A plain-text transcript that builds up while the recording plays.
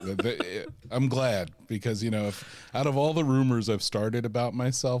I'm glad because, if out of all the rumors I've started about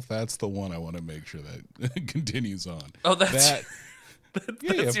myself, that's the one I want to make sure that continues on. Oh, that's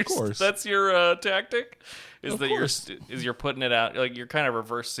of course. That's your tactic. Of You're putting it out, like you're kind of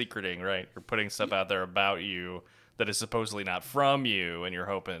reverse secreting, right? You're putting stuff out there about you that is supposedly not from you, and you're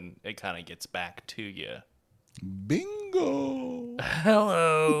hoping it kind of gets back to you. Bingo.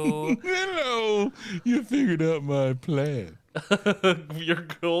 Hello. Hello. You figured out my plan. Your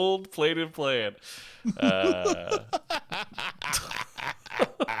gold-plated plan.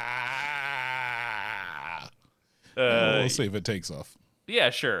 We'll see if it takes off. Yeah,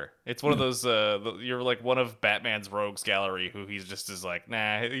 sure. It's one of those, you're like one of Batman's rogues gallery who he's just is like,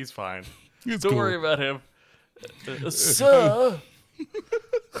 nah, he's fine. Don't worry about him. Sir,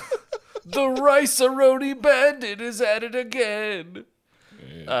 the Rice-A-Roni Bandit is at it again.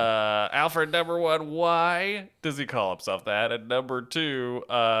 Alfred, number one, why does he call himself that? And number two,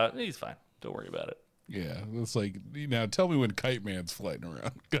 he's fine. Don't worry about it. Yeah, it's like, now tell me when Kite Man's flying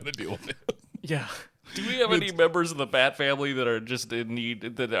around. Gotta deal with it. Yeah. Do we have any members of the Bat family that are just in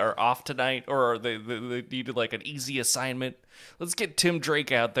need, that are off tonight, or are they need like an easy assignment? Let's get Tim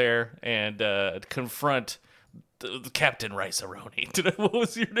Drake out there and confront the Captain Rice-A-Roni. What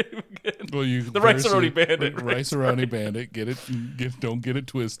was your name again? Well, the Rice-A-Roni Bandit. Rice-A-Roni Bandit. Don't get it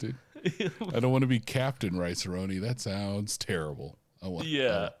twisted. I don't want to be Captain Rice-A-Roni. That sounds terrible.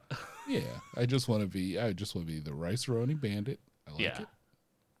 Yeah. I just want to be the Rice-A-Roni Bandit. I like it.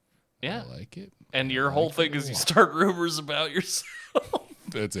 Yeah. I like it. And your whole thing is you start rumors about yourself.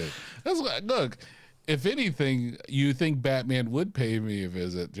 That's it. Look, if anything, you think Batman would pay me a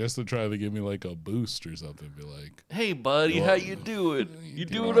visit just to try to give me like a boost or something. Be like, hey, buddy, how you doing? You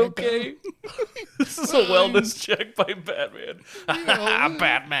doing okay? This is a wellness check by Batman.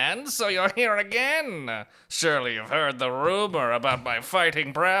 Batman, so you're here again. Surely you've heard the rumor about my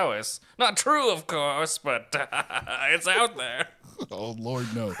fighting prowess. Not true, of course, but it's out there. Oh, Lord,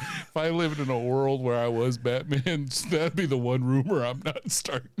 no. If I lived in a world where I was Batman, that'd be the one rumor I'm not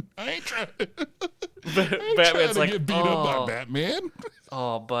starting. I ain't trying to, Batman's like, get beat up by Batman.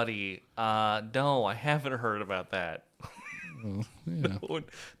 Oh, buddy. No, I haven't heard about that. Yeah.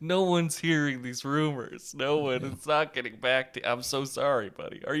 No one's hearing these rumors. No one. It's not getting back to. I'm so sorry,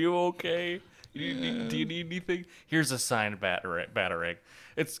 buddy. Are you okay? Do you need anything? Here's a signed Batarang.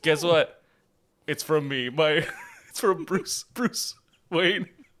 Guess what? It's from me. It's from Bruce Wayne.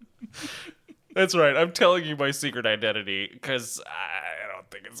 That's right. I'm telling you my secret identity because I don't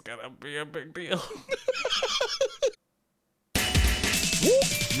think it's gonna be a big deal.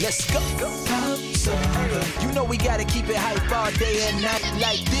 Let's go. You know we gotta keep it hype all day and night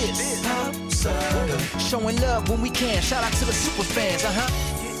like this. Showing love when we can. Shout out to the super fans,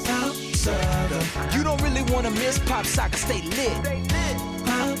 You don't really wanna miss Pop Saga, stay lit.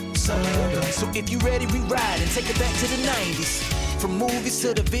 So if you ready, we ride and take it back to the 90s. From movies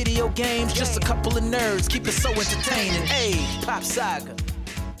to the video games, just a couple of nerds keep it so entertaining. Hey, Pop Saga.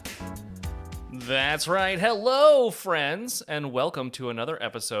 That's right. Hello, friends, and welcome to another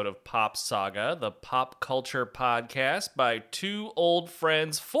episode of Pop Saga, the pop culture podcast by two old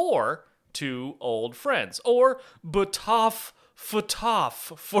friends for two old friends, or BTOF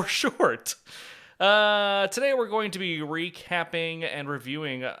for short. Today we're going to be recapping and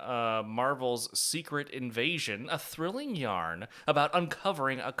reviewing Marvel's Secret Invasion, a thrilling yarn about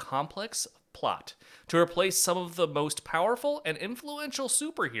uncovering a complex plot to replace some of the most powerful and influential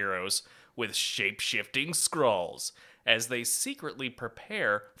superheroes with shape-shifting Skrulls as they secretly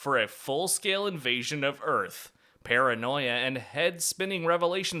prepare for a full-scale invasion of Earth. Paranoia and head-spinning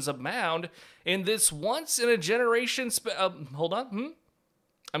revelations abound in this once-in-a-generation...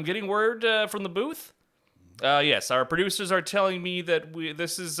 I'm getting word from the booth. Yes, our producers are telling me that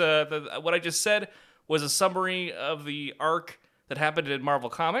this is what I just said was a summary of the arc that happened in Marvel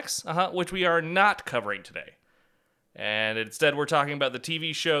Comics, which we are not covering today. And instead, we're talking about the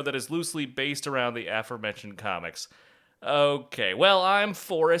TV show that is loosely based around the aforementioned comics. Okay, well, I'm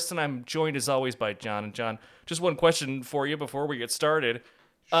Forrest, and I'm joined as always by John. And John, just one question for you before we get started.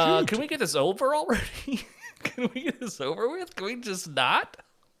 Can we get this over already? Can we get this over with? Can we just not?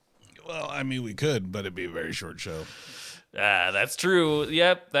 Well, I mean, we could, but it'd be a very short show. That's true.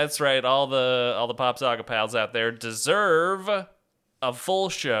 Yep, that's right. All the Pop Saga pals out there deserve a full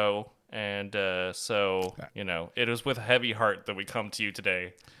show. And so, it was with a heavy heart that we come to you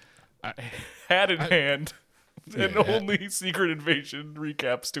today. Hat in hand, and only Secret Invasion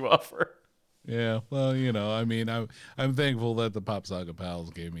recaps to offer. Yeah, well, I mean, I'm thankful that the Pop Saga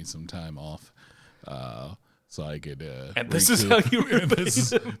pals gave me some time off, so I could. And this is how you repay them.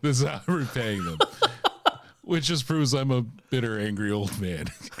 This is how I'm repaying them. Which just proves I'm a bitter, angry old man,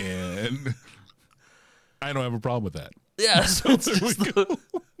 and I don't have a problem with that. Yeah, so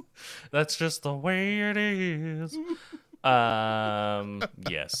that's just the way it is.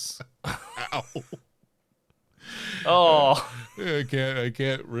 Yes. Ow. Oh, I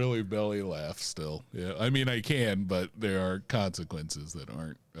can't really belly laugh still. Yeah, I mean I can, but there are consequences that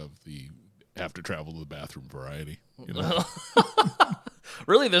aren't of the have to travel to the bathroom variety. You know?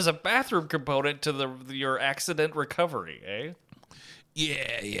 really? There's a bathroom component to your accident recovery, eh?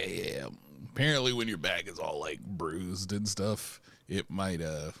 Yeah. Apparently, when your back is all like bruised and stuff, it might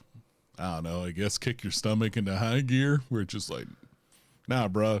I don't know. I guess kick your stomach into high gear, where it's just like, nah,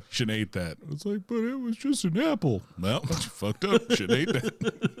 bro, shouldn't ate that. It's like, but it was just an apple. Well, you fucked up. Shouldn't ate that.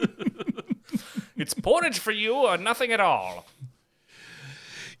 It's porridge for you or nothing at all.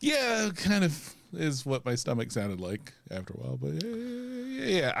 Yeah, kind of is what my stomach sounded like after a while. But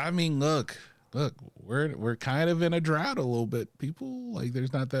yeah. I mean, look, we're kind of in a drought a little bit. People, like,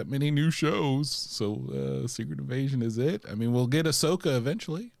 there's not that many new shows, so Secret Invasion is it. I mean, we'll get Ahsoka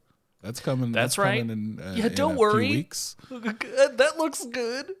eventually. That's coming. That's right. Coming in, yeah, don't in a worry. few weeks. That looks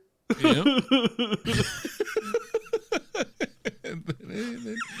good. Yeah. and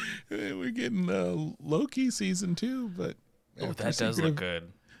then we're getting Loki season 2, but That does look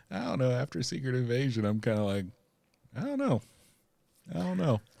good. I don't know. After Secret Invasion, I'm kind of like, I don't know.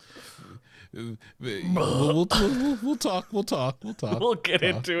 We'll talk. We'll get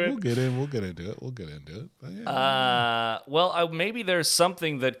into it. We'll get into it. But yeah. Well, maybe there's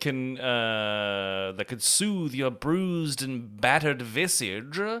something that can soothe your bruised and battered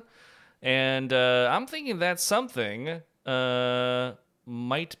visage, and I'm thinking that something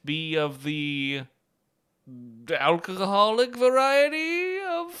might be of the alcoholic variety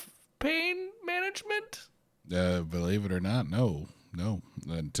of pain management. Believe it or not, no.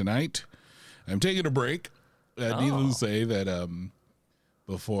 Tonight, I'm taking a break. Needless to say that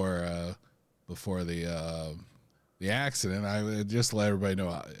before the accident, I would just let everybody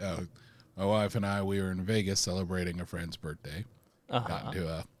know. My wife and I, we were in Vegas celebrating a friend's birthday. Got into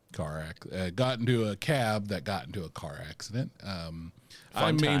a got into a cab that got into a car accident. I'm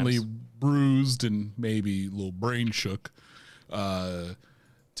mainly bruised and maybe a little brain shook.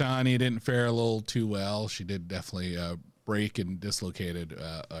 Tanya didn't fare a little too well. She did definitely break and dislocated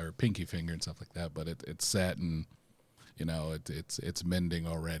her pinky finger and stuff like that, but it's set and it's mending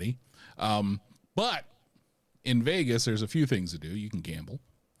already. But in Vegas, there's a few things to do. You can gamble.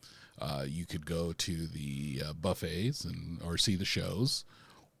 You could go to the buffets or see the shows,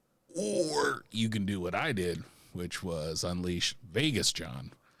 or you can do what I did, which was unleash Vegas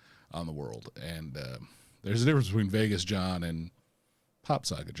John on the world. And there's a difference between Vegas John and Pop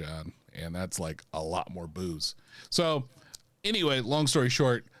Saga John, and that's like a lot more booze. So anyway, long story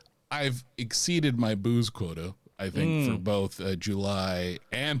short, I've exceeded my booze quota, I think, for both July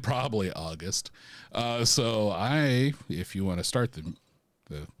and probably August. So if you want to start the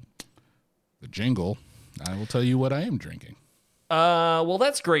jingle, I will tell you what I am drinking. Well,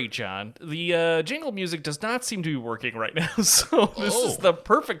 that's great, John. The jingle music does not seem to be working right now, so this is the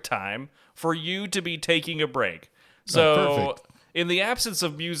perfect time for you to be taking a break. So, in the absence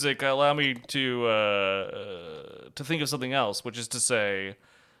of music, allow me to think of something else, which is to say,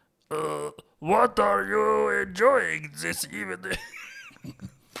 what are you enjoying this evening?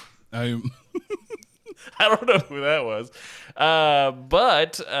 I don't know who that was,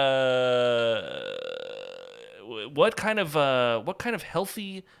 but what kind of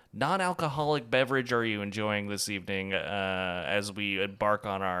healthy non-alcoholic beverage are you enjoying this evening as we embark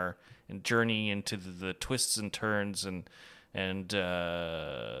on our journey into the twists and turns and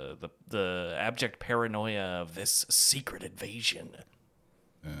the abject paranoia of this secret invasion?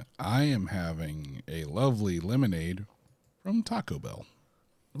 I am having a lovely lemonade from Taco Bell.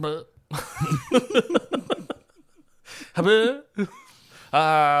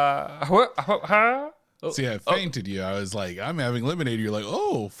 See, I fainted you. I was like, I'm having lemonade. You're like,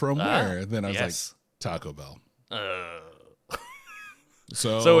 oh, from where? And then I was like, Taco Bell.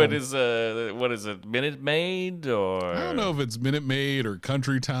 So it is, what is it, Minute Maid or? I don't know if it's Minute Maid or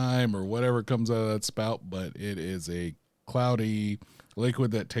Country Time or whatever comes out of that spout, but it is a cloudy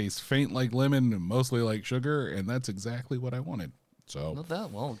liquid that tastes faint like lemon and mostly like sugar, and that's exactly what I wanted. So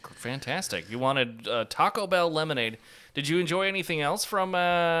fantastic. You wanted Taco Bell lemonade. Did you enjoy anything else from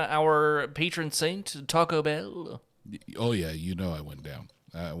our patron saint, Taco Bell? Oh, yeah. I went down.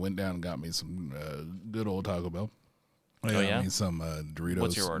 I went down and got me some good old Taco Bell. I got me some Doritos.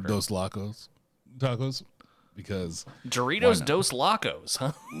 What's your order? Dos Locos tacos. Because Doritos Dos Locos,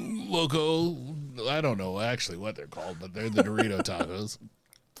 huh? Loco, I don't know actually what they're called, but they're the Dorito tacos.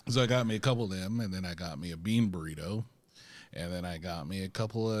 So I got me a couple of them, and then I got me a bean burrito, and then I got me a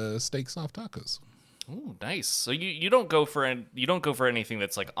couple of steak soft tacos. Ooh, nice. So you don't go for anything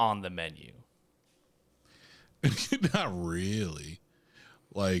that's like on the menu. Not really.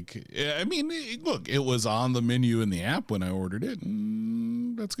 Like, I mean, look, it was on the menu in the app when I ordered it,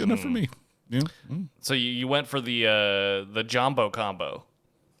 and that's good enough for me. Yeah. So you went for the jumbo combo.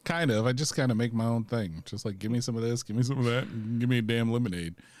 Kind of. I just kind of make my own thing. Just like, give me some of this, give me some of that, and give me a damn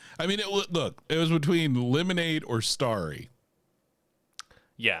lemonade. I mean, it was between lemonade or Starry.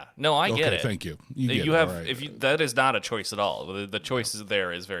 Yeah. No, I get it. Thank you. You have that is not a choice at all. The choice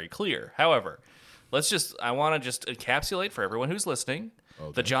there is very clear. However, I want to just encapsulate for everyone who's listening.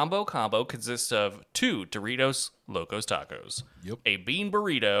 Okay. The Jumbo Combo consists of 2 Doritos Locos Tacos, a bean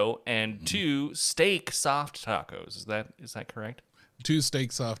burrito, and 2 steak soft tacos. Is that correct? 2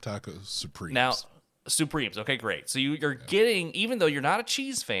 steak soft tacos Supremes. Now, Supremes. Okay, great. So you're getting, even though you're not a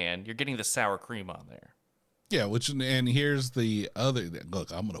cheese fan, you're getting the sour cream on there. Yeah, and here's the other.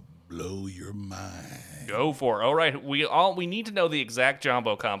 Look, I'm gonna blow your mind. Go for it. All right, we need to know the exact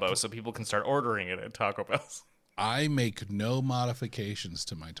Jumbo Combo so people can start ordering it at Taco Bell's. I make no modifications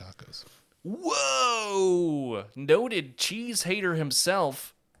to my tacos. Whoa! Noted cheese hater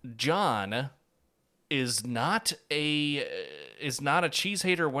himself, John, is not a cheese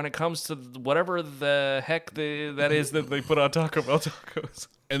hater when it comes to whatever the heck that is that they put on Taco Bell tacos.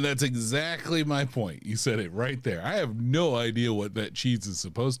 And that's exactly my point. You said it right there. I have no idea what that cheese is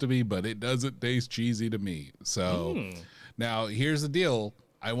supposed to be, but it doesn't taste cheesy to me. So now here's the deal.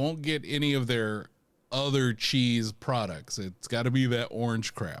 I won't get any of their other cheese products. It's got to be that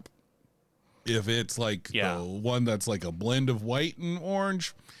orange crap. If it's like the one that's like a blend of white and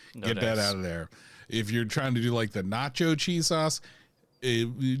orange, get that out of there. If you're trying to do like the nacho cheese sauce,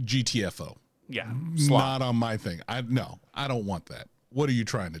 GTFO. Yeah. Not on my thing. I don't want that. What are you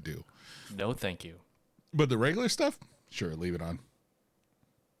trying to do? No, thank you. But the regular stuff, sure, leave it on.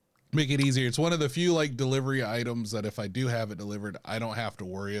 Make it easier. It's one of the few like delivery items that if I do have it delivered, I don't have to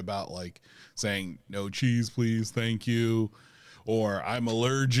worry about like saying no cheese, please, thank you, or I'm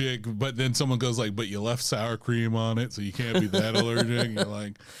allergic. But then someone goes like, but you left sour cream on it, so you can't be that allergic. You're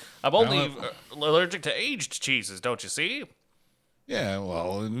like, I'm only allergic to aged cheeses, don't you see? Yeah,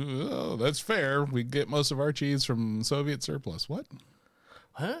 well, that's fair. We get most of our cheese from Soviet surplus. What?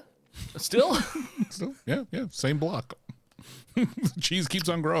 Huh? Still? Yeah, same block. Cheese keeps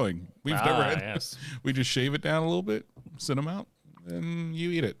on growing. We've never had. Yes. We just shave it down a little bit, sit them out, and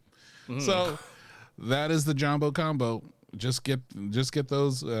you eat it. So that is the Jumbo Combo. Just get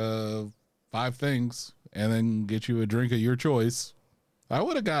those 5 things, and then get you a drink of your choice. I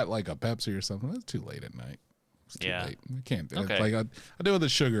would have got like a Pepsi or something. That's too late at night. It's too late. I can't. Okay. It's like I deal with the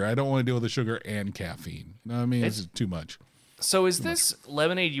sugar. I don't want to deal with the sugar and caffeine. You know what I mean? It's just too much. So is this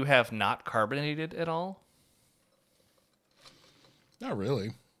lemonade you have not carbonated at all? Not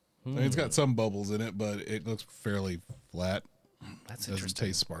really. I mean, it's got some bubbles in it, but it looks fairly flat. That's interesting. Doesn't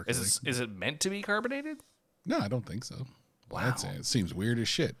taste sparkly. Is it meant to be carbonated? No, I don't think so. Wow. It seems weird as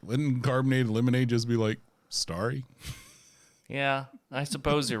shit. Wouldn't carbonated lemonade just be like Starry? Yeah, I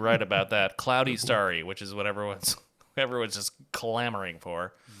suppose you're right about that. Cloudy Starry, which is what everyone's just clamoring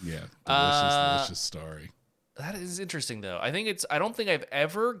for. Yeah, delicious Starry. That is interesting, though. I don't think I've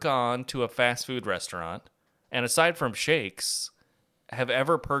ever gone to a fast food restaurant, and aside from shakes, have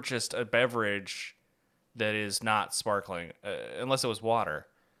ever purchased a beverage that is not sparkling, unless it was water.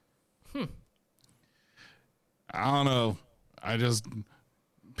 I don't know. I just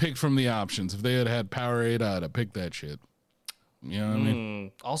picked from the options. If they had had Powerade, I'd have picked that shit. You know what I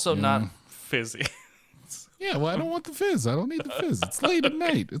mean? Also not fizzy. Yeah, well, I don't want the fizz. I don't need the fizz. It's late at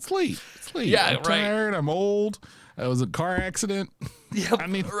night. It's late. Yeah, I'm tired. I'm old. I was in a car accident. Yep, I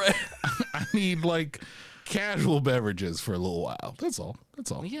need like casual beverages for a little while. That's all.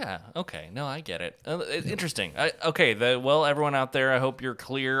 Yeah. Okay. No, I get it. Interesting. Everyone out there, I hope you're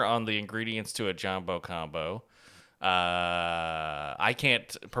clear on the ingredients to a Jumbo Combo. I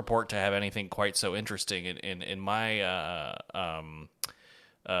can't purport to have anything quite so interesting in my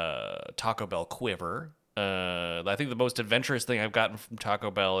Taco Bell quiver. I think the most adventurous thing I've gotten from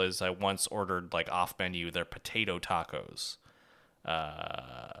Taco Bell is I once ordered like off menu their potato tacos,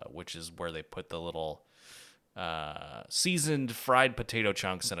 which is where they put the little seasoned fried potato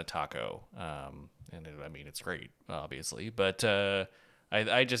chunks in a taco. It's great, obviously, but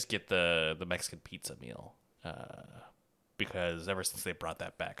I just get the Mexican pizza meal. Because ever since they brought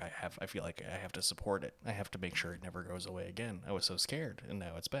that back, I feel like I have to support it. I have to make sure it never goes away again. I was so scared, and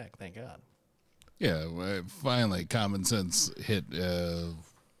now it's back. Thank God. Yeah, finally, common sense hit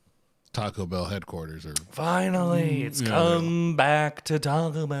Taco Bell headquarters. Or Finally, it's come back to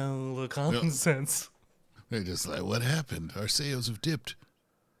Taco Bell. The common sense. They're just like, what happened? Our sales have dipped.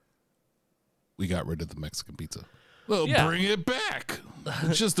 We got rid of the Mexican pizza. Well, bring it back.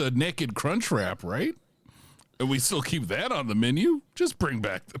 It's just a naked crunch wrap, right? And we still keep that on the menu. Just bring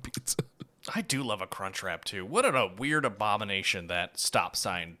back the pizza. I do love a crunch wrap too. What a weird abomination that stop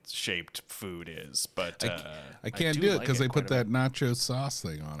sign shaped food is. But I can't do it because they put that nacho sauce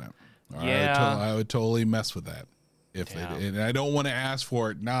thing on it. I would totally mess with that. And I don't want to ask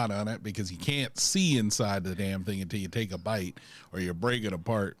for it not on it because you can't see inside the damn thing until you take a bite or you break it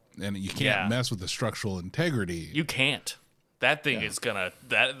apart, and you can't mess with the structural integrity. You can't. That thing is gonna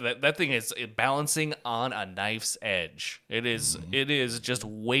that thing is balancing on a knife's edge. It is just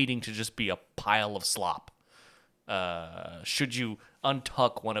waiting to just be a pile of slop. Should you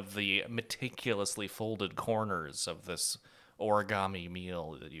untuck one of the meticulously folded corners of this origami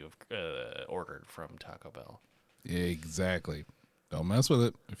meal that you've ordered from Taco Bell. Exactly. Don't mess with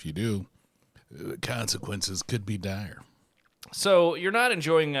it. If you do, consequences could be dire. So you're not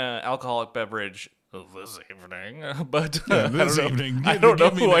enjoying alcoholic beverage this evening, but this evening. I don't know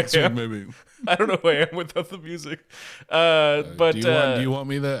who I am. Maybe. I don't know who I am without the music. But do you want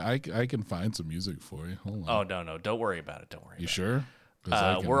me to? I can find some music for you. Hold on. Oh no, don't worry about it. Don't worry. You sure?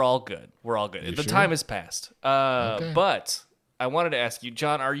 We're all good. We're all good. The sure? time has passed. Okay. But I wanted to ask you,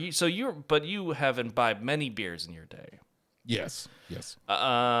 John, you have imbibed many beers in your day. Yes.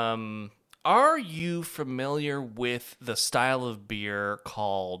 Are you familiar with the style of beer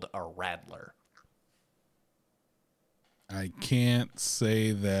called a Radler? I can't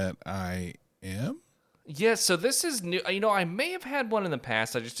say that I am. Yes, so this is new. I may have had one in the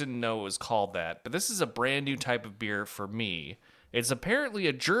past. I just didn't know it was called that. But this is a brand new type of beer for me. It's apparently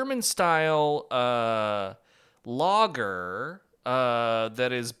a German-style lager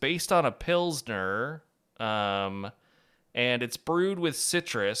that is based on a Pilsner, and it's brewed with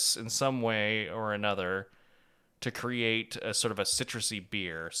citrus in some way or another to create a sort of a citrusy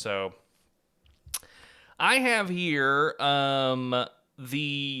beer. So I have here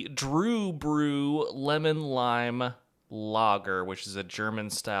the Drew Brew Lemon Lime Lager, which is a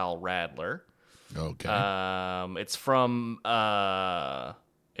German-style Radler. Okay. It's from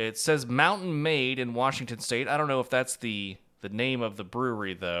it says Mountain Made in Washington State. I don't know if that's the name of the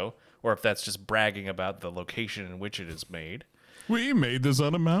brewery though, or if that's just bragging about the location in which it is made. We made this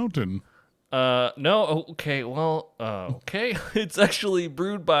on a mountain. No, okay, well, okay. It's actually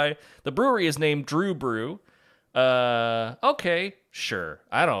brewed by the brewery is named Drew Brew. Okay, sure.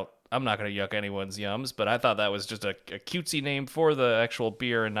 I'm not going to yuck anyone's yums, but I thought that was just a cutesy name for the actual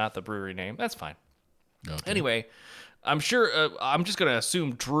beer and not the brewery name. That's fine. Okay. Anyway, I'm sure, I'm just going to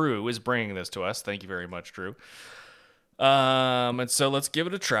assume Drew is bringing this to us. Thank you very much, Drew. And so let's give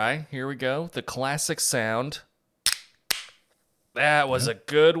it a try. Here we go. The classic sound. That was a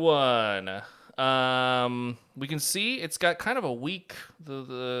good one. We can see it's got kind of a weak,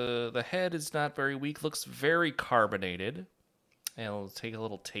 the head is not very weak, looks very carbonated. And we'll take a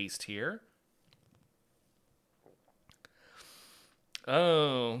little taste here.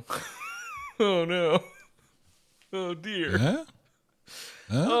 Oh. Oh no. Oh dear. Huh?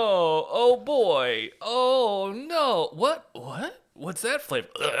 Oh boy. Oh no. What? What's that flavor?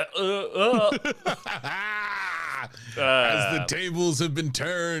 As the tables have been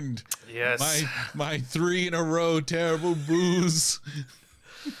turned. Yes. My 3 in a row terrible booze.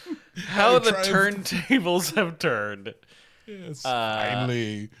 How the turntables have turned. Yes.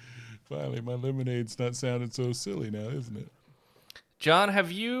 Finally, my lemonade's not sounding so silly now, isn't it? John,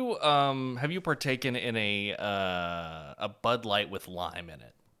 have you partaken in a Bud Light with lime in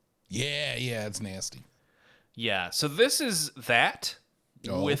it? Yeah, it's nasty. Yeah, so this is that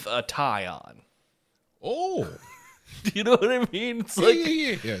with a tie on. Oh. Do you know what I mean? It's like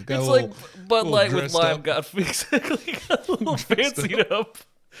yeah. It's like Bud Light with lime got a little fancied up.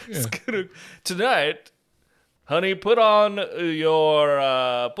 Yeah. It's gonna, tonight, honey, put on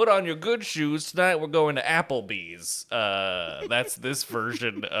your good shoes. Tonight we're going to Applebee's. That's this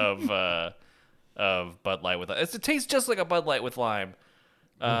version of Bud Light with lime. It tastes just like a Bud Light with lime.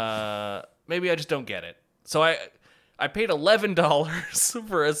 Maybe I just don't get it. So I paid $11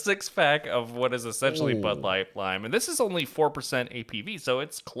 for a 6-pack of what is essentially Bud Light Lime, and this is only 4% ABV, so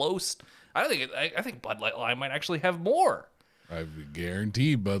it's close. I think Bud Light Lime might actually have more. I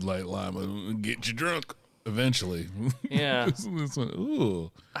guarantee Bud Light Lime will get you drunk eventually. Yeah. this one,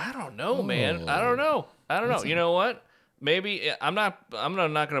 ooh. I don't know, man. I don't know. You know what? Maybe I'm not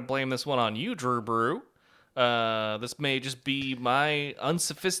going to blame this one on you, Drew Brew. This may just be my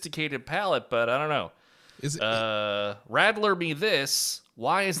unsophisticated palate, but I don't know. Is it? Radler me this.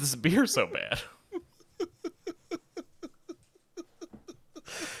 Why is this beer so bad?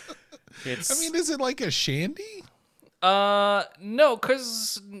 I mean, is it like a shandy? No,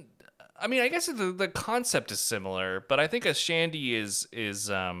 because I mean, I guess the concept is similar, but I think a shandy is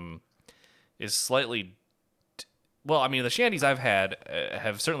slightly. Well, I mean, the shandies I've had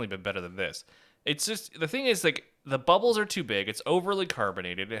have certainly been better than this. It's just the thing is like the bubbles are too big. It's overly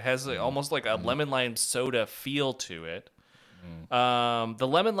carbonated. It has almost like a lemon lime soda feel to it. The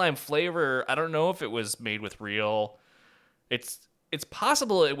lemon lime flavor, I don't know if it was made with real. It's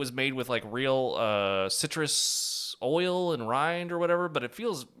possible it was made with like real citrus oil and rind or whatever, but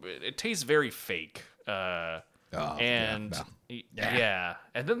it tastes very fake. And and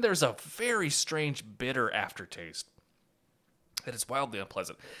then there's a very strange bitter aftertaste that is wildly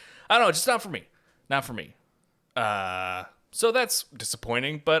unpleasant. I don't know, just not for me. Not for me. So that's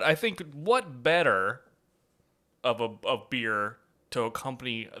disappointing, but I think what better of beer to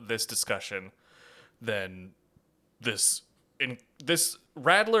accompany this discussion than this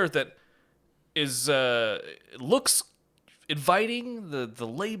Radler that is looks inviting. The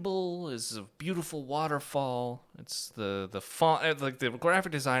label is a beautiful waterfall. It's the font, like the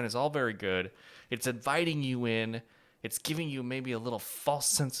graphic design is all very good. It's inviting you in. It's giving you maybe a little false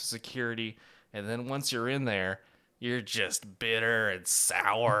sense of security, and then once you're in there, you're just bitter and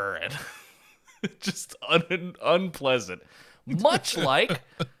sour and just unpleasant. Much like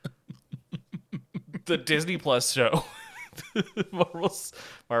the Disney Plus show,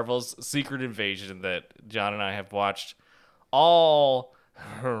 Marvel's Secret Invasion, that John and I have watched all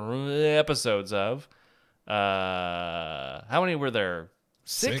episodes of. How many were there?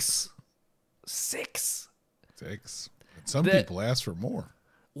 Six. Some people ask for more.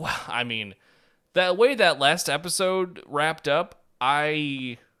 Well, I mean, the way that last episode wrapped up,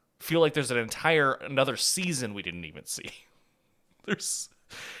 I feel like there's another season we didn't even see.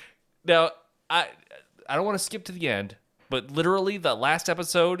 Now, I don't want to skip to the end, but literally the last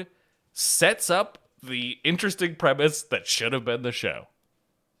episode sets up the interesting premise that should have been the show.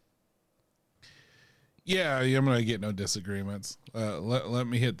 Yeah, I'm gonna get no disagreements. Let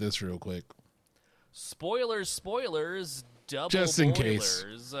me hit this real quick. Spoilers, double Just in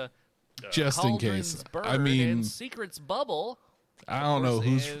boilers. Just in case. I mean, and secrets bubble. I don't know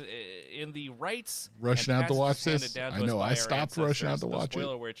who's in the rights rushing out to watch handed this. down to I us know by I our stopped rushing out to ancestors. watch The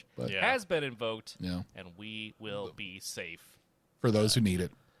spoiler it. witch but has been invoked, Yeah. and we will be safe. For those who need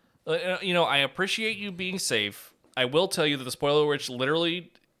it. I appreciate you being safe. I will tell you that the spoiler witch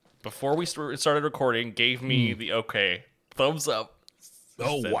literally, before we started recording, gave me the okay, thumbs up.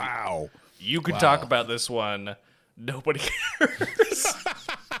 Oh, Said, wow. You could talk about this one. Nobody cares.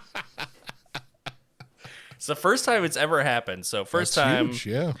 It's the first time it's ever happened. So That's huge,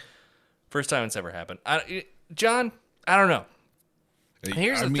 yeah. First time it's ever happened. John, I don't know.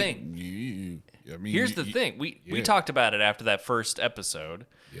 Here's the thing. Here's the thing. We talked about it after that first episode.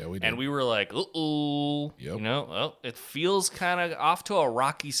 Yeah, we did. And we were like, "Uh-oh." Yep. Well, it feels kind of off to a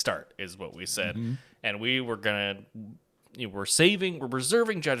rocky start, is what we said. Mm-hmm. And we were we're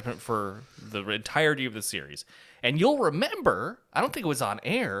reserving judgment for the entirety of the series. And you'll remember, I don't think it was on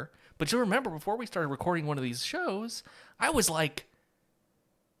air, but you'll remember before we started recording one of these shows, I was like,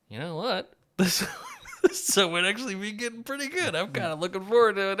 you know what? This would actually be getting pretty good. I'm kind of looking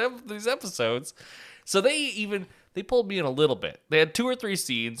forward to these episodes. So they pulled me in a little bit. They had 2 or 3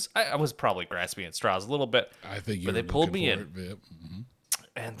 scenes. I was probably grasping at straws a little bit. I think but they pulled me in. Mm-hmm.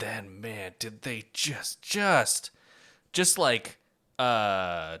 And then, man, did they just like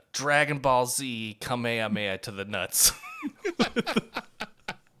Dragon Ball Z Kamehameha to the nuts.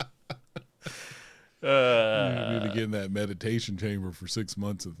 You need to get in that meditation chamber for 6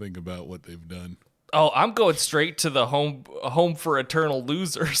 months and think about what they've done. Oh, I'm going straight to the home for eternal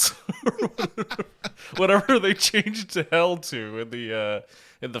losers. Whatever they changed to hell to in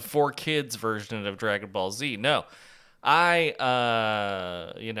the 4Kids version of Dragon Ball Z. No. I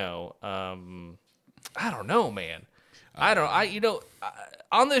don't know, man.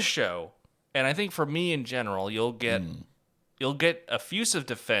 On this show, and I think for me in general, you'll get effusive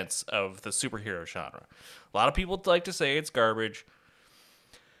defense of the superhero genre. A lot of people like to say it's garbage.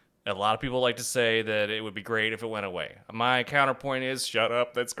 A lot of people like to say that it would be great if it went away. My counterpoint is, shut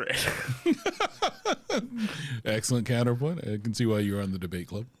up, that's great. Excellent counterpoint. I can see why you're on the debate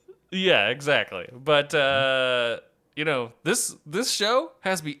club. Yeah, exactly. But this show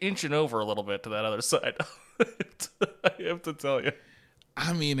has me inching over a little bit to that other side. I have to tell you.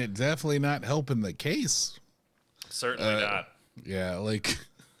 I mean, it's definitely not helping the case. Certainly not. Yeah, like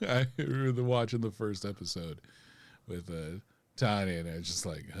I remember watching the first episode with Tanya, and I was just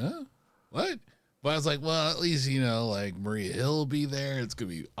like, huh? What? But I was like, well, at least, like Maria Hill will be there. It's going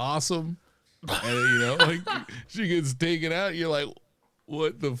to be awesome. And, like she gets taken out. You're like,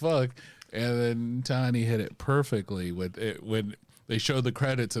 what the fuck? And then Tiny hit it perfectly when they showed the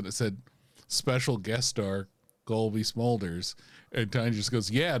credits and it said special guest star Colby Smulders. And Tiny just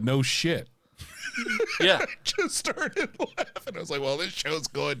goes, yeah, no shit. Yeah. I just started laughing. I was like, well, this show's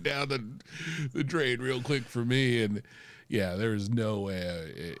going down the drain real quick for me. And yeah, there was no way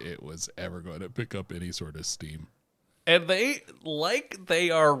it was ever going to pick up any sort of steam. And they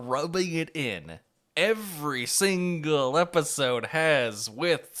are rubbing it in. Every single episode has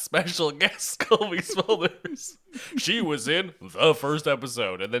with special guest Colby Smulders. She was in the first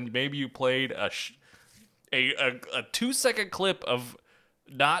episode, and then maybe you played a 2-second clip of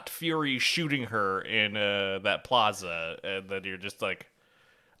not Fury shooting her in that plaza, and then you're just like,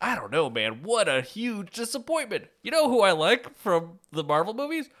 I don't know, man. What a huge disappointment. You know who I like from the Marvel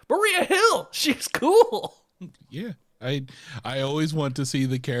movies? Maria Hill. She's cool. Yeah, I always want to see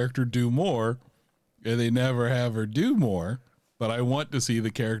the character do more, and they never have her do more. But I want to see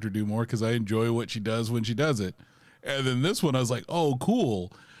the character do more because I enjoy what she does when she does it. And then this one, I was like, oh,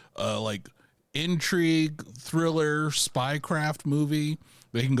 cool, like intrigue, thriller, spycraft movie.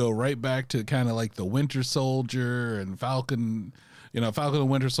 They can go right back to kind of like the Winter Soldier and Falcon, Falcon and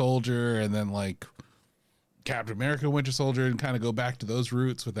Winter Soldier, and then like Captain America, Winter Soldier, and kind of go back to those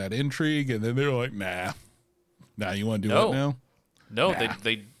roots with that intrigue. And then they're like, nah, you want to do it now? No, Nah.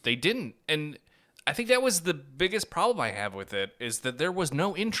 they didn't. And I think that was the biggest problem I have with it, is that there was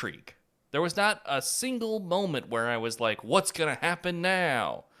no intrigue. There was not a single moment where I was like, what's going to happen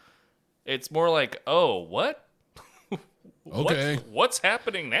now? It's more like, oh, what? Okay. What's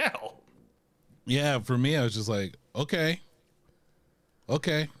happening now? Yeah, for me, I was just like, okay.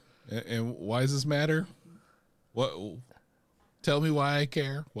 And why does this matter? What? Tell me why I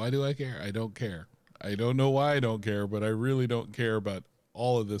care. Why do I care? I don't care. I don't know why I don't care, but I really don't care about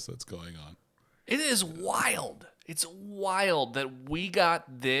all of this that's going on. It is wild. It's wild that we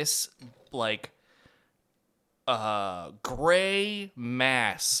got this, like, gray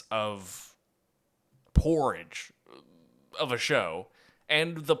mass of porridge of a show,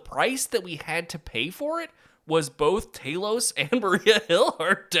 and the price that we had to pay for it was both Talos and Maria Hill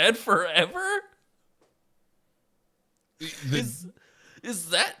are dead forever. Is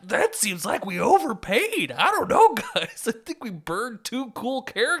that seems like we overpaid? I don't know, guys. I think we burned 2 cool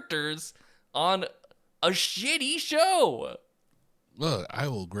characters on a shitty show. Look, I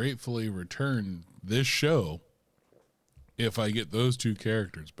will gratefully return this show if I get those 2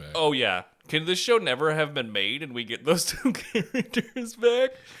 characters back. Oh yeah, can this show never have been made and we get those 2 characters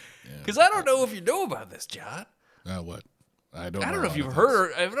back? Because I don't know if you know about this, John. What? I don't know know if you've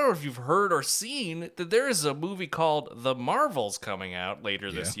heard. I don't know if you've heard or seen that there is a movie called The Marvels coming out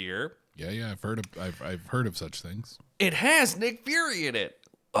later this year. Yeah, I've heard of such things. It has Nick Fury in it.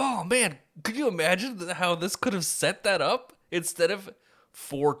 Oh man, could you imagine how this could have set that up? Instead of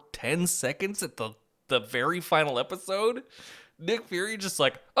for 10 seconds at the very final episode, Nick Fury just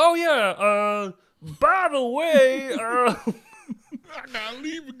like, oh yeah, by the way, I gotta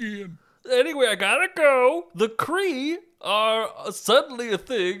leave again. Anyway, I gotta go. The Kree are suddenly a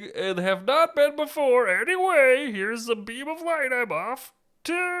thing and have not been before. Anyway, here's a beam of light. I'm off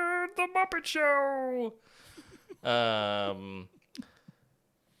to the Muppet Show.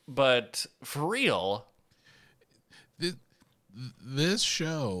 But for real, this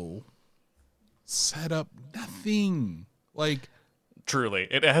show set up nothing. Like, truly,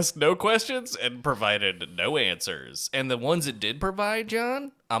 it asked no questions and provided no answers. And the ones it did provide,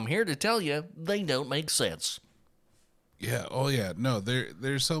 John, I'm here to tell you, they don't make sense. yeah, oh yeah, no,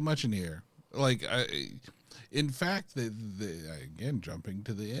 there's so much in here. Like, in fact, again, jumping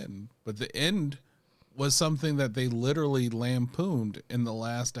to the end, but the end was something that they literally lampooned in the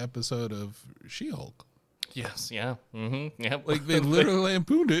last episode of She-Hulk. Yes, yeah, yep. Like, they literally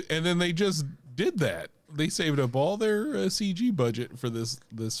lampooned it, and then they just did that. They saved up all their CG budget for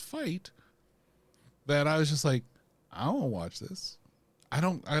this fight. That I was just like, I don't want to watch this. I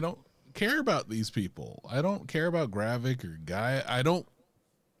don't care about these people. I don't care about Gravik or Guy.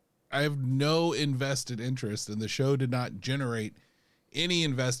 I have no invested interest, and the show did not generate any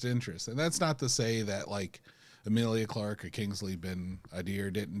invested interest. And that's not to say that like Emilia Clarke or Kingsley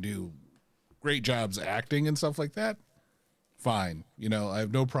Ben-Adir didn't do great jobs acting and stuff like that. Fine. I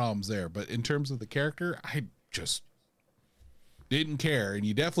have no problems there. But in terms of the character, I just didn't care. And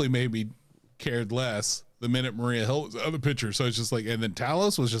you definitely made me cared less the minute Maria Hill was out of the picture. So it's just like, and then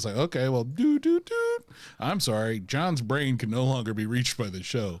Talos was just like, okay, well, I'm sorry. John's brain can no longer be reached by the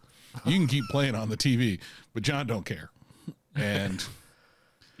show. You can keep playing on the TV, but John don't care. And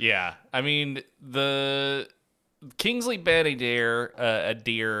Yeah, I mean the Kingsley Ben-Adir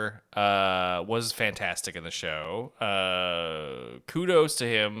was fantastic in the show. Kudos to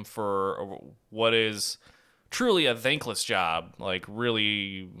him for what is truly a thankless job, like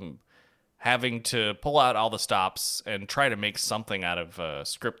really having to pull out all the stops and try to make something out of a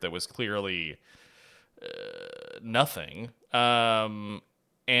script that was clearly nothing.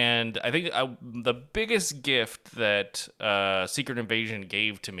 And I think the biggest gift that Secret Invasion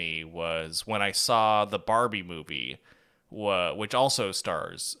gave to me was when I saw the Barbie movie, which also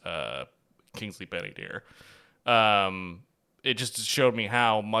stars Kingsley Ben-Adir. It just showed me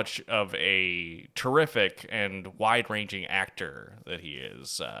how much of a terrific and wide-ranging actor that he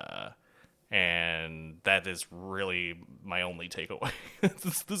is. And that is really my only takeaway.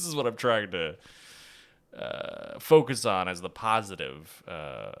 This is what I'm trying to focus on as the positive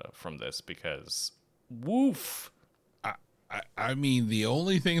from this, because woof. I mean, the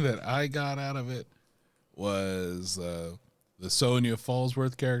only thing that I got out of it was the Sonya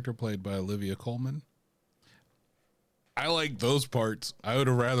Fallsworth character played by Olivia Colman. I like those parts. I would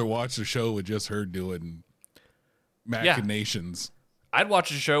have rather watched a show with just her doing machinations. I'd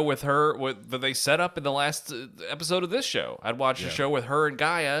watch a show with her that they set up in the last episode of this show. I'd watch a show with her and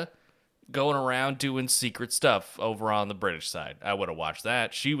Gaia going around doing secret stuff over on the British side. I would have watched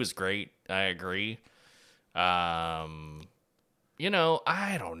that. She was great. I agree. I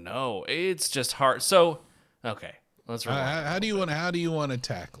don't know. It's just hard. So, okay, let's rewind. How do you want to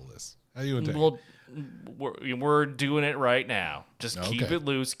tackle this? How do you want to tackle we're doing it right now. Just keep it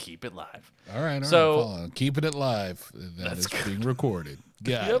loose, keep it live. All right. So keeping it live. That's being recorded.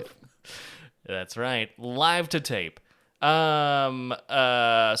 Got it. That's right. Live to tape. So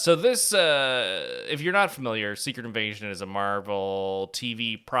this, if you're not familiar, Secret Invasion is a Marvel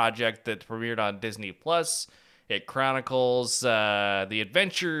TV project that premiered on Disney Plus. It chronicles the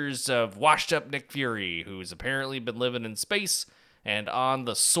adventures of washed-up Nick Fury, who's apparently been living in space and on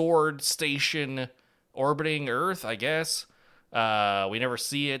the Sword Station orbiting Earth, I guess. We never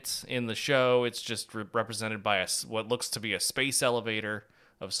see it in the show. It's just represented by what looks to be a space elevator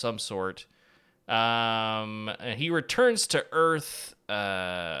of some sort. And he returns to Earth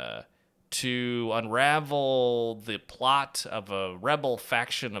to unravel the plot of a rebel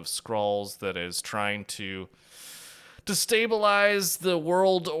faction of Skrulls that is trying to destabilize the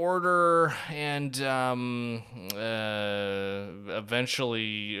world order and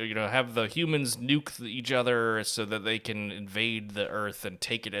eventually, have the humans nuke each other so that they can invade the Earth and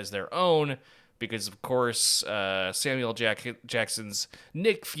take it as their own. Because, of course, Samuel Jackson's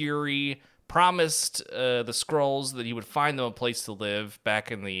Nick Fury promised the Skrulls that he would find them a place to live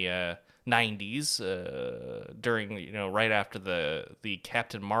back in the 90s during, right after the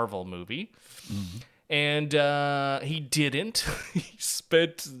Captain Marvel movie. Mm-hmm. And he didn't. He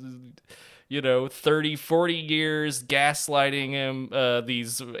spent, 30, 40 years gaslighting him,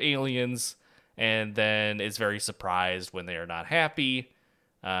 these aliens, and then is very surprised when they are not happy.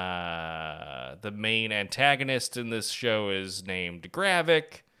 The main antagonist in this show is named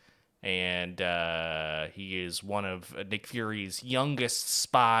Gravik, and he is one of Nick Fury's youngest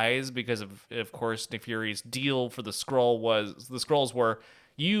spies because of course, Nick Fury's deal for the Skrulls were,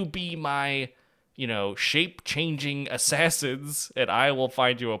 you be my shape-changing assassins, and I will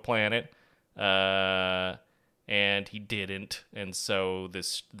find you a planet. And he didn't, and so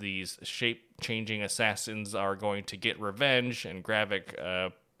these shape-changing assassins are going to get revenge, and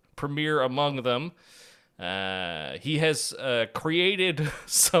Gravik premiere among them. He has created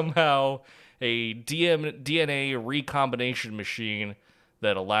somehow a DNA recombination machine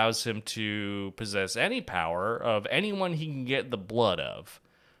that allows him to possess any power of anyone he can get the blood of.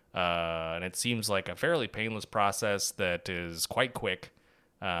 And it seems like a fairly painless process that is quite quick.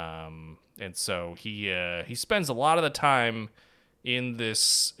 And so he spends a lot of the time in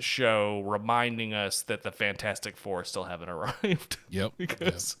this show reminding us that the Fantastic Four still haven't arrived. Yep.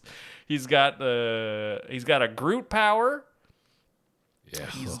 Because he's got a Groot power. Yeah.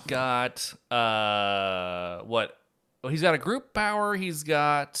 He's got he's got a Groot power. He's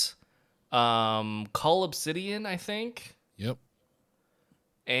got Cull Obsidian, I think. Yep.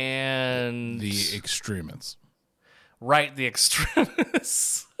 And the Extremis. Right, the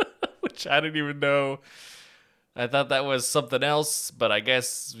Extremis, which I didn't even know. I thought that was something else, but I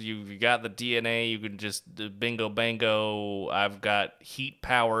guess you got the DNA. You can just bingo bango. I've got heat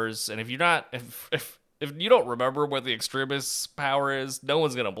powers, and if you're not, if you don't remember what the Extremis power is, no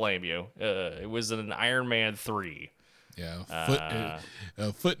one's gonna blame you. It was in Iron Man 3. Yeah,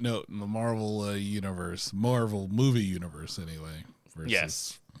 footnote in the Marvel universe, Marvel movie universe, anyway.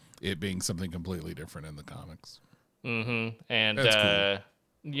 Versus it being something completely different in the comics. Mm-hmm. And that's cool.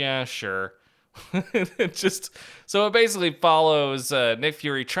 Yeah, sure. It just so it basically follows Nick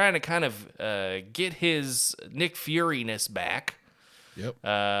Fury trying to kind of get his Nick Fury-ness back. Yep.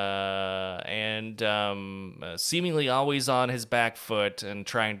 And seemingly always on his back foot and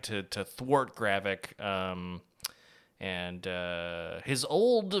trying to thwart Gravik. And his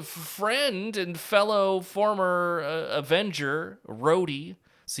old friend and fellow former Avenger, Rhodey,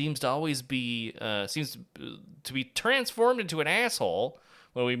 seems to be transformed into an asshole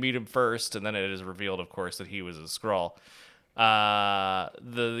when we meet him first, and then it is revealed, of course, that he was a Skrull.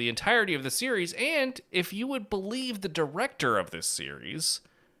 The entirety of the series, and if you would believe the director of this series,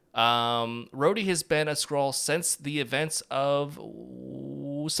 Rhodey has been a Skrull since the events of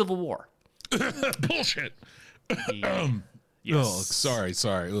Civil War. Bullshit. Yes. Oh,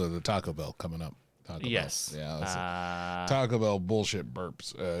 sorry. Ooh, the Taco Bell coming up. Taco Yes. Bell. Yeah. That's Taco Bell bullshit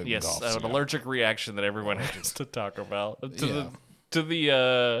burps. Yes, golfs, an allergic reaction that everyone has to Taco Bell. Yeah. To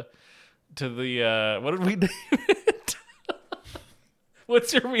the what did we name it?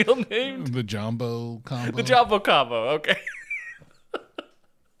 What's your meal named? The Jumbo combo. The Jumbo Combo. Okay.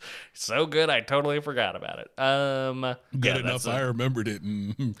 So good, I totally forgot about it. Good enough. I remembered it,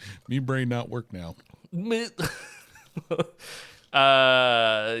 and me brain not work now.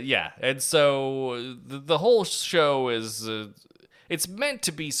 Yeah, and so the whole show is it's meant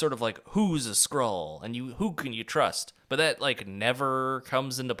to be sort of like who's a Skrull and who can you trust, but that like never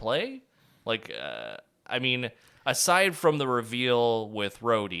comes into play. Like, I mean, aside from the reveal with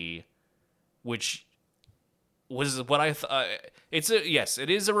Rhodey, which was what I thought. Yes, it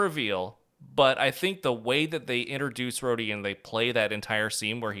is a reveal, but I think the way that they introduce Rhodey and they play that entire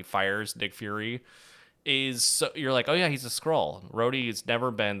scene where he fires Nick Fury is so, you're like, oh yeah, he's a Skrull. Rhodey has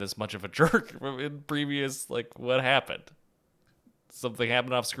never been this much of a jerk in previous, like, what happened? Something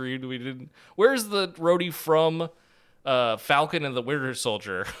happened off screen we didn't. Where's the Rhodey from Falcon and the Winter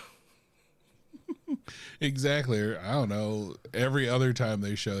Soldier? Exactly. I don't know. Every other time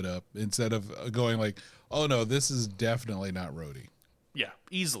they showed up, instead of going like, oh no, this is definitely not Rhodey. Yeah,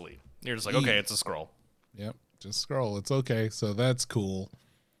 easily. You're just like, okay, it's a Skrull. Yep, just Skrull. It's okay. So that's cool.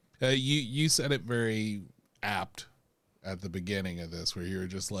 You said it very apt at the beginning of this, where you're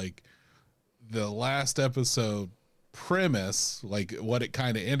just like, the last episode premise, like what it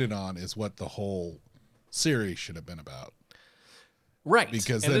kind of ended on, is what the whole series should have been about. Right.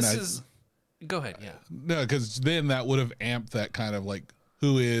 Because and then this is... Go ahead, yeah. No, because then that would have amped that kind of like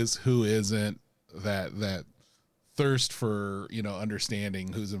who is, who isn't, that thirst for,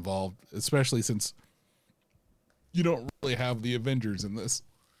 understanding who's involved, especially since you don't really have the Avengers in this.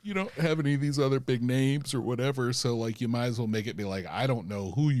 You don't have any of these other big names or whatever, so like you might as well make it be like, I don't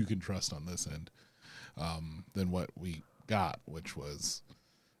know who you can trust on this end, than what we got, which was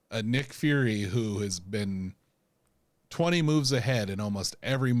a Nick Fury who has been 20 moves ahead in almost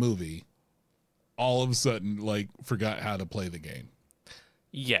every movie, all of a sudden like forgot how to play the game.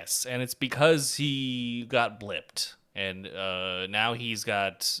 Yes, and it's because he got blipped, and now he's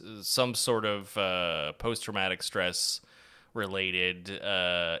got some sort of post-traumatic stress related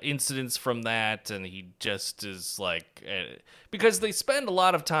incidents from that, and he just is like, because they spend a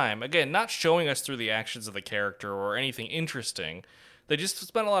lot of time, again, not showing us through the actions of the character or anything interesting. They just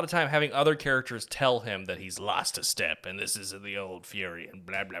spend a lot of time having other characters tell him that he's lost a step and this isn't the old Fury and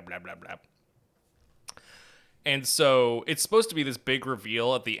blah blah blah blah blah. And so it's supposed to be this big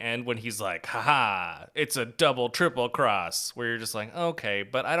reveal at the end when he's like, haha, it's a double, triple cross, where you're just like, okay,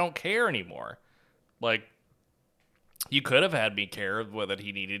 but I don't care anymore. Like, you could have had me care that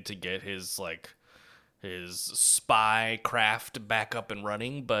he needed to get his spy craft back up and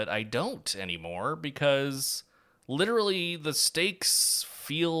running, but I don't anymore because literally the stakes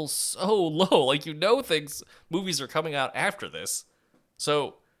feel so low. Like, movies are coming out after this.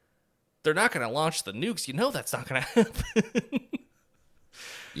 So they're not going to launch the nukes. That's not going to happen.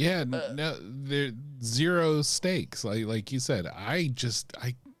 Yeah, no, there zero stakes. Like you said, I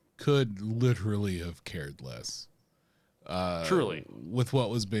could literally have cared less. Truly, with what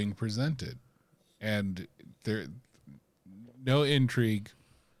was being presented, and there, no intrigue,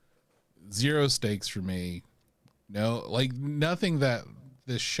 zero stakes for me. No, like nothing that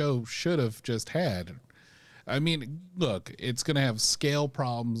this show should have just had. I mean, look, it's going to have scale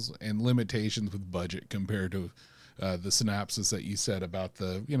problems and limitations with budget compared to the synopsis that you said about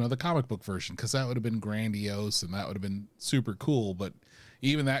the comic book version, because that would have been grandiose and that would have been super cool. But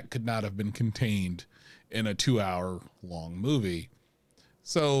even that could not have been contained in a 2-hour long movie.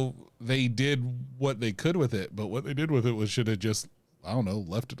 So they did what they could with it, but what they did with it was should have just, I don't know,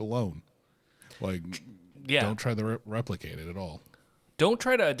 left it alone. Like, yeah, don't try to replicate it at all. Don't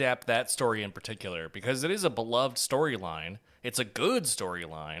try to adapt that story in particular, because it is a beloved storyline, It's a good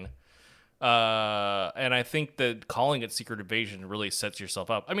storyline. And I think that calling it Secret Invasion really sets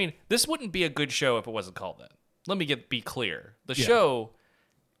yourself up. I mean, this wouldn't be a good show if it wasn't called that. Let me be clear. The show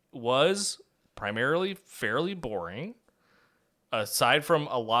was primarily fairly boring. Aside from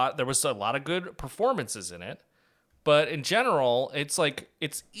there was a lot of good performances in it. But in general, it's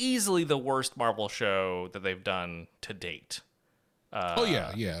easily the worst Marvel show that they've done to date.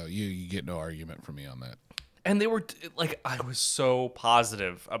 You get no argument from me on that. And they were I was so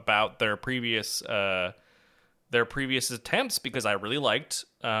positive about their previous attempts because I really liked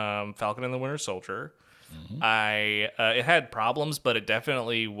Falcon and the Winter Soldier. Mm-hmm. It had problems, but it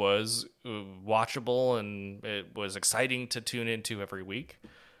definitely was watchable and it was exciting to tune into every week.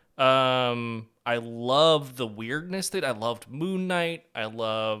 I loved the weirdness that I loved Moon Knight. I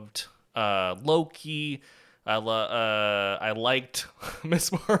loved Loki. I liked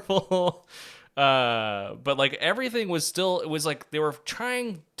Miss Marvel. But everything was still, it was they were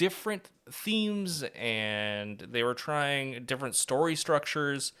trying different themes and they were trying different story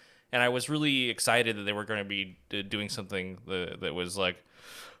structures. And I was really excited that they were going to be doing something that was a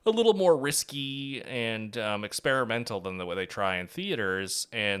little more risky and experimental than the way they try in theaters.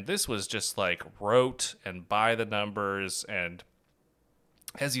 And this was just rote and by the numbers. And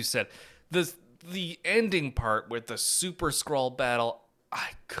as you said, the ending part with the Super Skrull battle,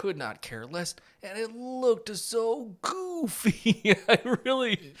 I could not care less, and it looked so goofy. I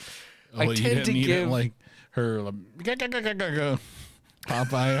tend to give her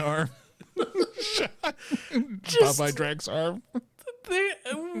Popeye arm, Popeye Drax arm.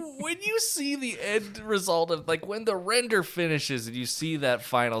 When you see the end result of when the render finishes and you see that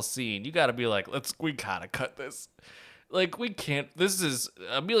final scene, you got to be we gotta cut this. We can't. This is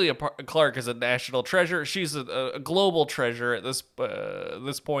Emilia Clarke is a national treasure. She's a global treasure at this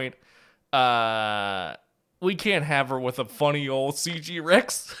point. We can't have her with a funny old CG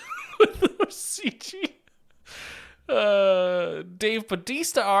Rex with a CG Dave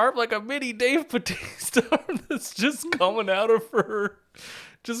Bautista arm, a mini Dave Bautista arm that's just coming out of her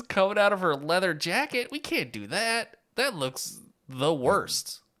leather jacket. We can't do that. That looks the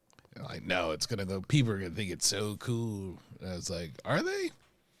worst. No, it's gonna go. People are gonna think it's so cool. And I was are they?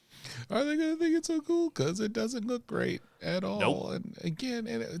 Are they gonna think it's so cool? Because it doesn't look great at all. Nope. And again,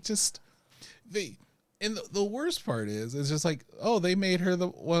 and it just the worst part is it's just they made her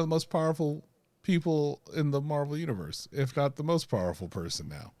one of the most powerful people in the Marvel universe, if not the most powerful person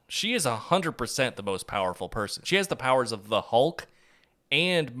now. She is 100% the most powerful person. She has the powers of the Hulk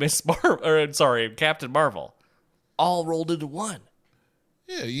and Captain Marvel, all rolled into one.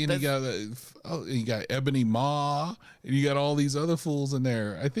 Yeah, you got Ebony Maw, and you got all these other fools in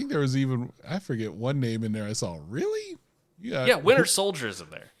there. I think there was even, I forget one name in there I saw. Really? Winter Soldier's in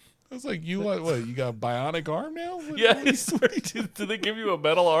there. I was you want what? You got a bionic arm now? Did they give you a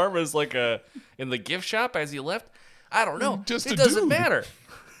metal arm as in the gift shop as you left? I don't know. It doesn't matter.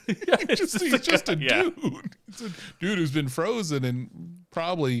 He's just a dude. It's a dude who's been frozen and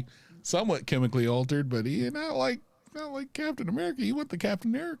probably somewhat chemically altered, but he not like Captain America. You want the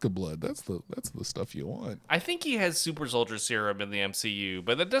Captain America blood. That's the stuff you want. I think he has Super Soldier Serum in the MCU,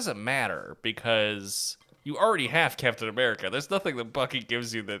 but that doesn't matter because you already have Captain America. There's nothing that Bucky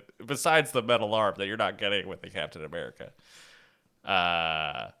gives you that besides the metal arm that you're not getting with the Captain America.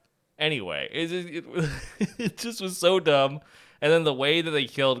 Anyway, it just was so dumb. And then the way that they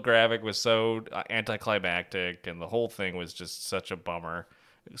killed Gravik was so anticlimactic, and the whole thing was just such a bummer.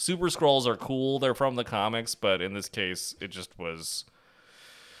 Super Skrulls are cool. They're from the comics, but in this case, it just was...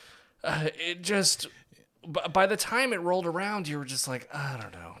 by the time it rolled around, you were just I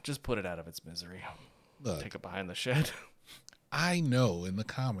don't know. Just put it out of its misery. Look, take it behind the shed. I know in the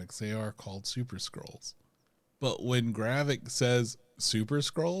comics they are called Super Skrulls. But when Gravik says Super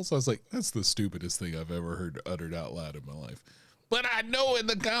Skrulls, I was that's the stupidest thing I've ever heard uttered out loud in my life. But I know in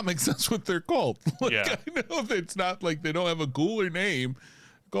the comics that's what they're called. I know that it's not they don't have a cooler name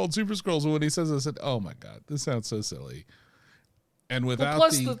called Super Skrulls. When he says this, I said, oh my God, this sounds so silly. And without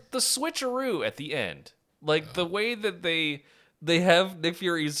plus the switcheroo at the end. The way that they have Nick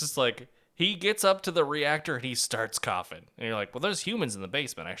Fury is just he gets up to the reactor and he starts coughing. And you're well, there's humans in the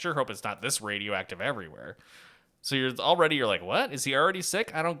basement. I sure hope it's not this radioactive everywhere. So you're what? Is he already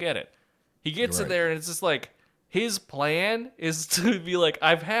sick? I don't get it. He gets in there and it's just his plan is to be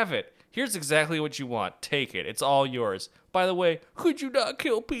I have it. Here's exactly what you want. Take it. It's all yours. By the way, could you not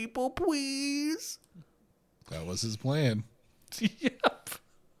kill people, please? That was his plan. Yep.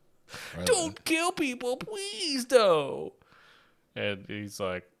 Don't kill people, please, though. And he's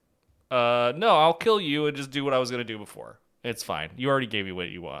no, I'll kill you and just do what I was going to do before. It's fine. You already gave me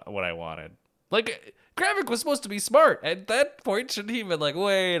what I wanted. Like, Gravik was supposed to be smart. At that point, shouldn't he have been like,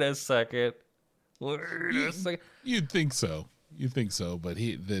 wait a second. Wait a second. You'd think so. But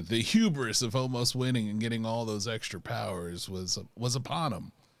the hubris of almost winning and getting all those extra powers was upon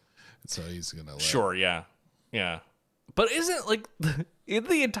him. So he's gonna Sure, yeah. But isn't, like, in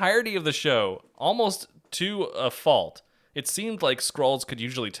the entirety of the show, almost to a fault, it seemed like Skrulls could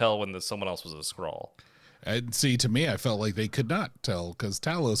usually tell when someone else was a Skrull. And see, to me, I felt like they could not tell because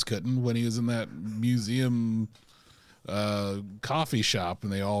Talos couldn't when he was in that museum coffee shop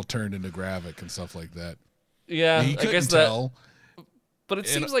and they all turned into Gravik and stuff like that. Yeah, He couldn't I guess tell. But it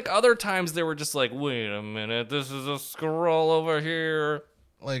seems like other times they were just like, wait a minute, this is a Skrull over here.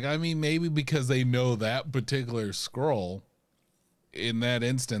 Like, I mean, maybe because they know that particular Skrull in that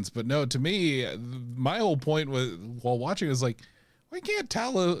instance. But no, to me, my whole point was while watching was like, why can't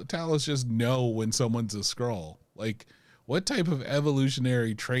Talos just know when someone's a Skrull? Like, what type of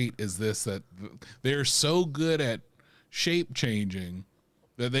evolutionary trait is this that they're so good at shape changing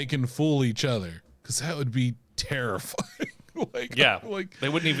that they can fool each other? Because that would be terrifying. Like they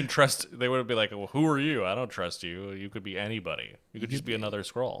wouldn't even trust. They would be like, well, who are you? I don't trust you. You could be anybody. You could just be another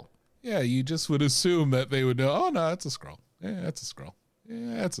Skrull. Yeah, you just would assume that they would know, oh, no, that's a Skrull. Yeah, that's a Skrull.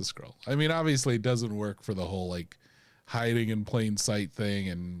 Yeah, that's a Skrull. I mean, obviously it doesn't work for the whole, like, hiding in plain sight thing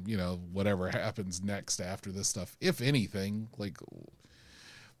and, you know, whatever happens next after this stuff, if anything. Like,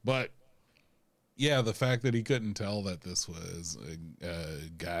 but, yeah, the fact that he couldn't tell that this was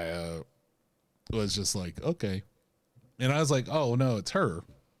Gaia was just like, okay. And I was like, oh, no, it's her.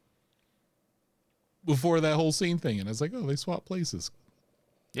 Before that whole scene thing. And I was like, oh, they swapped places.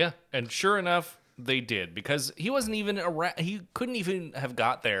 Yeah, and sure enough, they did. Because he wasn't even around. He couldn't even have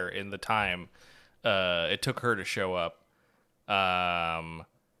got there in the time it took her to show up. But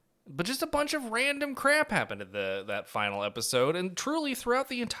just a bunch of random crap happened at that final episode. And truly throughout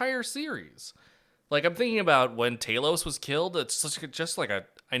the entire series. Like, I'm thinking about when Talos was killed. It's just like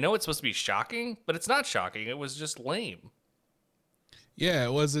I know it's supposed to be shocking, but it's not shocking. It was just lame. Yeah,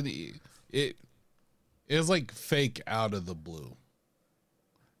 it wasn't. It was like fake out of the blue.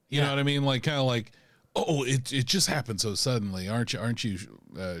 You know what I mean? Like kind of like, oh, it just happened so suddenly. Aren't you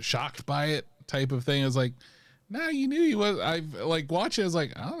shocked by it? Type of thing. I was like, nah, you knew he was. I like watch it. I was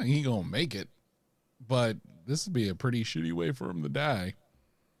like, I don't think he's gonna make it, but this would be a pretty shitty way for him to die.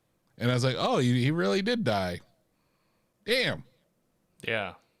 And I was like, oh, he really did die. Damn.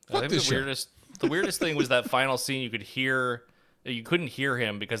 Yeah. Fuck I think this the weirdest thing was that final scene. You couldn't hear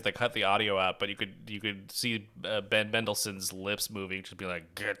him because they cut the audio out, but you could see Ben Mendelsohn's lips moving, just be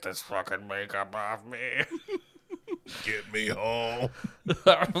like, "Get this fucking makeup off me, Get me home."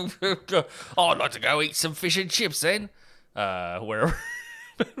 Oh, I'd like to go eat some fish and chips then. Wherever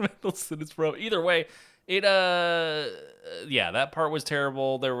Ben Mendelsohn is from. Either way, yeah, that part was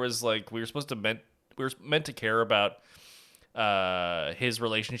terrible. There was like we were meant to care about his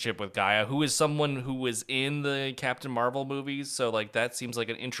relationship with Gaia, who is someone who was in the Captain Marvel movies, so like that seems like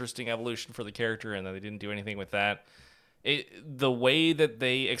an interesting evolution for the character, and then they didn't do anything with that. The way that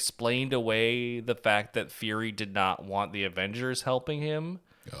they explained away the fact that Fury did not want the Avengers helping him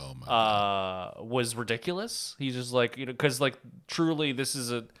was ridiculous. He's just like, you know, because like truly this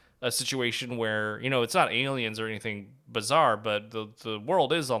is a situation where, you know, it's not aliens or anything bizarre, but the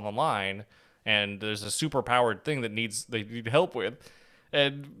world is on the line. And there's a super powered thing that they need help with.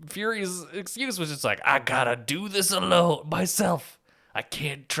 And Fury's excuse was just like, I gotta do this alone, myself. I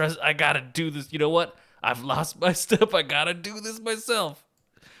can't trust, I gotta do this. You know what? I've lost my step. I gotta do this myself.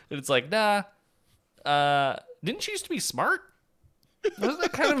 And it's like, nah. Didn't you used to be smart? Wasn't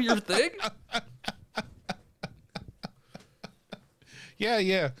that kind of your thing?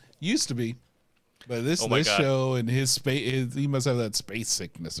 Yeah. Used to be. But this show and his space, he must have that space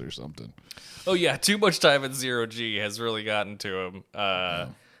sickness or something. Oh yeah, too much time in Zero G has really gotten to him.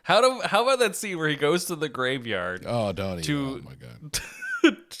 How about that scene where he goes to the graveyard? Oh, don't even. Oh my god.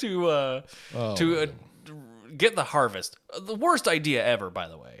 to get the harvest. The worst idea ever, by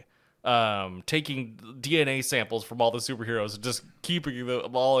the way. Taking DNA samples from all the superheroes and just keeping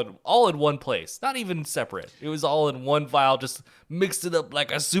them all in one place, not even separate. It was all in one vial, just mixed it up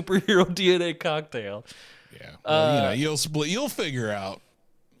like a superhero DNA cocktail. Yeah, well, you'll figure out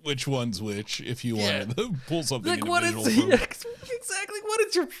which one's which if you want to pull something like individual. Exactly.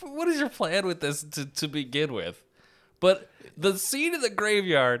 What is your plan with this to begin with? But the scene in the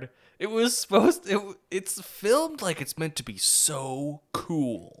graveyard, it's filmed like it's meant to be so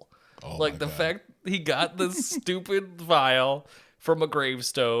cool. Oh, like the fact he got this stupid vial from a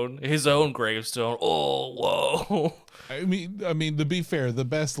gravestone, his own gravestone. Oh, whoa. I mean, to be fair, the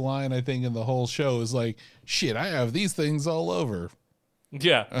best line I think in the whole show is like, shit, I have these things all over.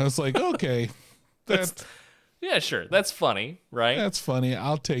 Yeah. I was like, okay, that's Yeah, sure. That's funny, right? that's funny.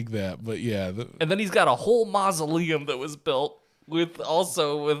 I'll take that. But yeah, And then he's got a whole mausoleum that was built with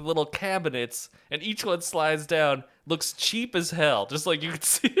little cabinets, and each one slides down. Looks cheap as hell. Just like you could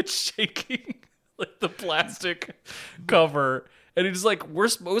see it shaking, like the plastic cover. And he's like, we're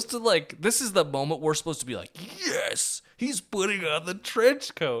supposed to this is the moment we're supposed to be like, yes, he's putting on the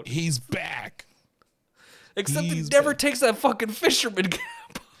trench coat. he's back. Except he He's never back. takes that fucking fisherman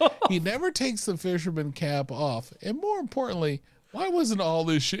cap off. He never takes the fisherman cap off. And more importantly, why wasn't all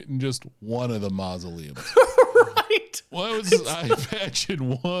this shit in just one of the mausoleums? Right? Why was his eye patch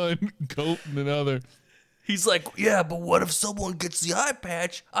in one, coat in another? He's like, yeah, but what if someone gets the eye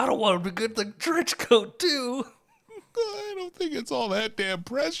patch? I don't want him to get the trench coat too. I don't think it's all that damn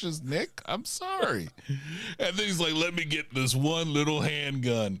precious, Nick. I'm sorry. And then he's like, let me get this one little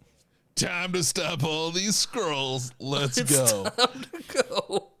handgun. Time to stop all these scrolls. Let's go. Time to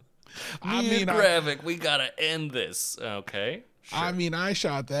go. I Me mean, and Gravik, we gotta end this. Okay. I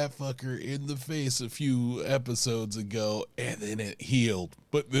shot that fucker in the face a few episodes ago, and then it healed.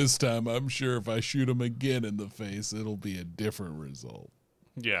 But this time, I'm sure if I shoot him again in the face, it'll be a different result.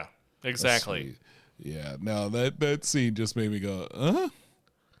 Yeah, exactly. Sweet. Yeah, no, that scene just made me go,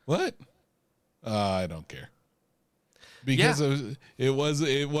 what? I don't care. Because it was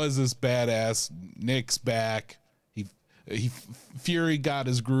this badass. Nick's back. Fury got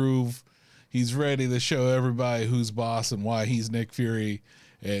his groove. He's ready to show everybody who's boss and why he's Nick Fury.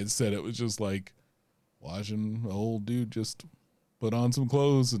 And instead, it was just like watching an old dude just put on some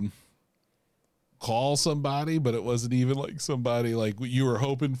clothes and call somebody, but it wasn't even like somebody like you were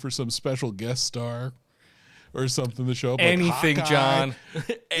hoping for some special guest star or something to show up. Anything, like Hawkeye. John.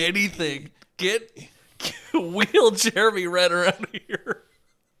 Anything. Wheel Jeremy Renner around here.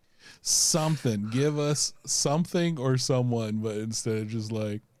 Something. Give us something or someone, but instead of just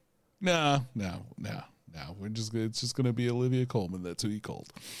like, no. It's just gonna be Olivia Colman. That's who he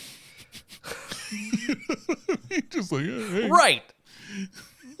called. Just like, hey. Right.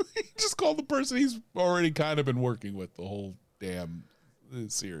 He just called the person he's already kind of been working with the whole damn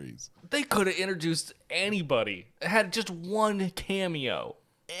series. They could have introduced anybody. Had just one cameo.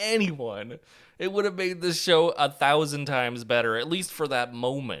 Anyone. It would have made this show 1,000 times better, at least for that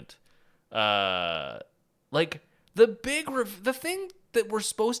moment. Like the thing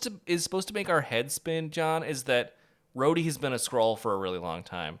that is supposed to make our head spin, John, is that Rhodey has been a Skrull for a really long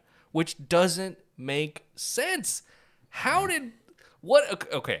time, which doesn't make sense.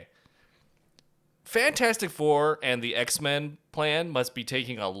 Okay. Fantastic Four and the X-Men plan must be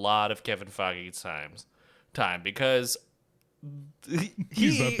taking a lot of Kevin Feige's time because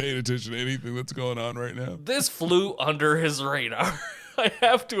He's not paying attention to anything that's going on right now. this flew under his radar. I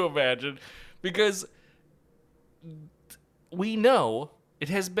have to imagine, because we know it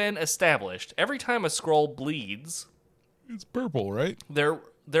has been established every time a Skrull bleeds, It's purple, right?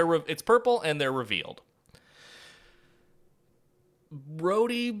 it's purple and they're revealed.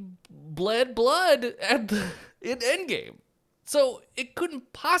 Rhodey bled blood in Endgame. So it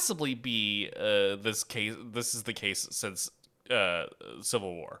couldn't possibly be this case. This is the case since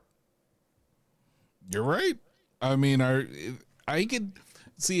Civil War. You're right. I mean, I could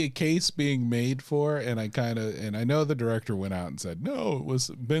see a case being made for, and I know the director went out and said, no, it was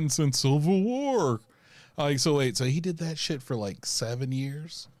been since Civil War. Like, so wait, so he did that shit for like 7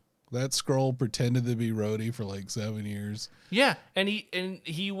 years? That Skrull pretended to be Rhodey for like 7 years. Yeah, and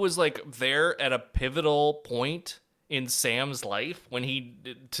he was like there at a pivotal point in Sam's life when he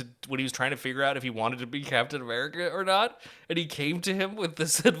was trying to figure out if he wanted to be Captain America or not, and he came to him with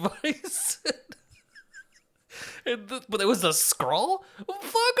this advice. But it was a Skrull?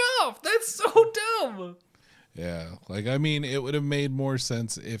 Fuck off! That's so dumb. Yeah, like, I mean, it would have made more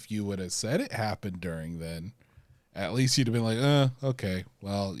sense if you would have said it happened during then. At least you'd have been like, okay,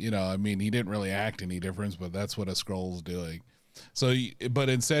 well, I mean, he didn't really act any difference, but that's what a Skrull's doing. So, but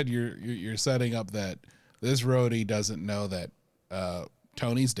instead, you're setting up that this Rhodey doesn't know that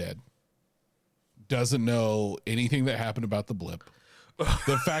Tony's dead, doesn't know anything that happened about the blip.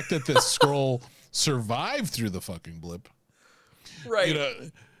 The fact that this Skrull survived through the fucking blip.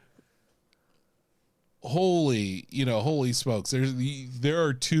 Right. Holy smokes. There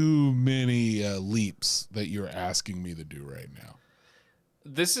are too many leaps that you're asking me to do right now.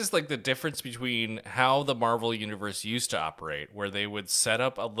 This is like the difference between how the Marvel Universe used to operate, where they would set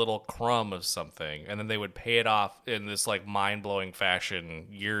up a little crumb of something and then they would pay it off in this like mind-blowing fashion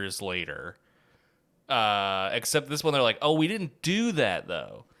years later. Except this one, they're like, oh, we didn't do that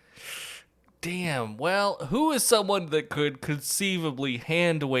though. Damn. Well, who is someone that could conceivably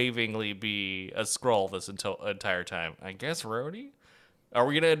hand-wavingly be a Skrull this entire time? I guess Rhodey?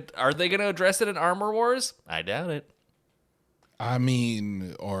 Are they gonna address it in Armor Wars? I doubt it. I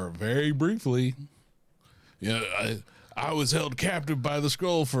mean, or very briefly, I was held captive by the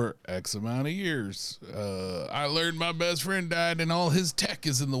scroll for X amount of years. I learned my best friend died and all his tech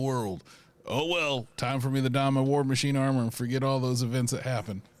is in the world. Oh well, time for me to don my war machine armor and forget all those events that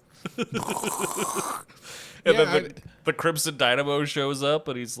happened. And then the Crimson Dynamo shows up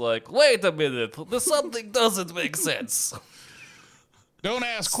and he's like, wait a minute, something doesn't make sense. Don't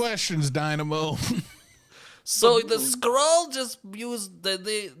ask questions, Dynamo. So the Skrull just used,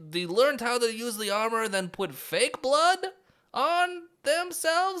 they learned how to use the armor and then put fake blood on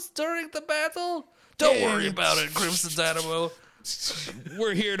themselves during the battle? Don't worry about it, Crimson Dynamo.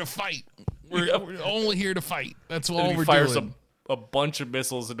 We're here to fight. We're only here to fight. That's all And we're he fires doing. a bunch of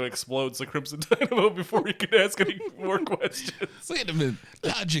missiles and explodes the Crimson Dynamo before he can ask any more questions. Wait a minute.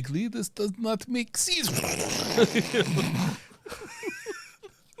 Logically, this does not make sense.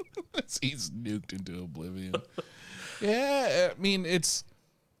 He's nuked into oblivion. Yeah, I mean,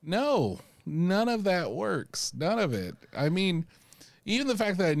 none of that works. None of it. I mean, even the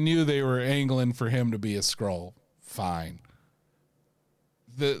fact that I knew they were angling for him to be a Skrull, fine.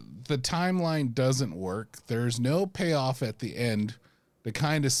 The timeline doesn't work. There's no payoff at the end to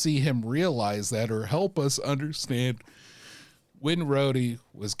kind of see him realize that or help us understand when Rhodey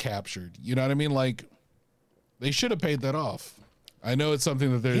was captured. You know what I mean? Like, they should have paid that off. I know it's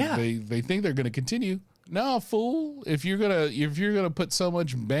something that they think they're going to continue. No, fool. If you're gonna put so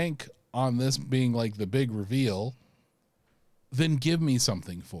much bank on this being like the big reveal, then give me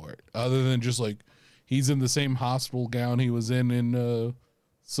something for it. Other than just like he's in the same hospital gown he was in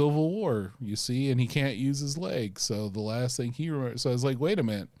Civil War, you see, and he can't use his leg. So the last thing he remembers. So I was like, wait a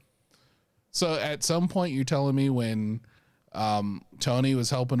minute. So at some point, you're telling me when Tony was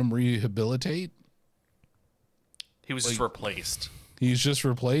helping him rehabilitate, He was just replaced. he's just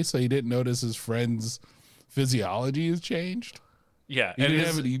replaced, so he didn't notice his friend's physiology has changed? Yeah, He and didn't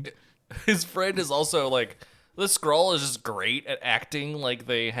have any. his friend is also like, the Skrull is just great at acting like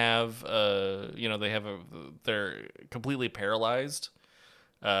they have, they're completely paralyzed.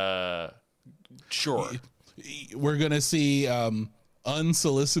 Sure. We're gonna see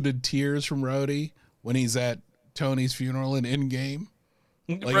unsolicited tears from Rhodey when he's at Tony's funeral in Endgame.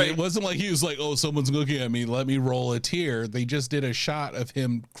 Like, Right. It wasn't like he was like, oh, someone's looking at me, let me roll a tear. They just did a shot of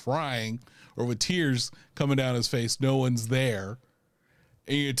him crying or with tears coming down his face. No one's there.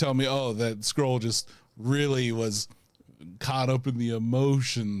 And you tell me, oh, that Skrull just really was caught up in the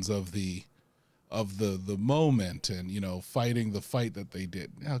emotions of the moment and, fighting the fight that they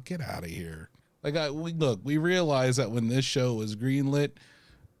did. Now get out of here. Like, we realized that when this show was greenlit,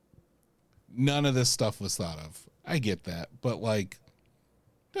 none of this stuff was thought of. I get that, but like,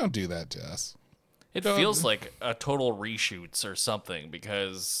 don't do that to us. It feels like a total reshoots or something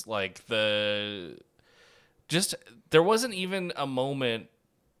because like there wasn't even a moment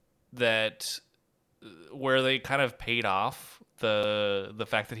that where they kind of paid off the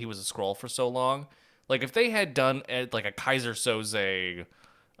fact that he was a Skrull for so long. Like if they had done like a Kaiser Soze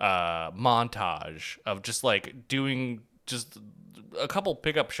montage of just like doing just a couple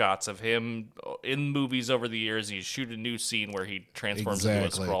pickup shots of him in movies over the years, and you shoot a new scene where he transforms into a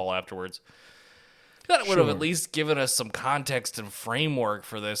Skrull afterwards. That would have at least given us some context and framework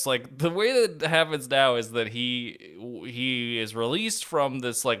for this. Like the way that it happens now is that he is released from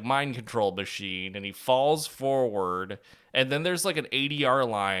this like mind control machine and he falls forward, and then there's like an ADR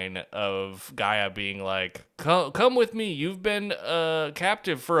line of Gaia being like, "Come with me. You've been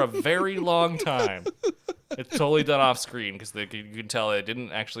captive for a very long time." It's totally done off screen because you can tell they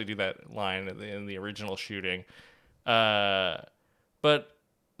didn't actually do that line in the original shooting. But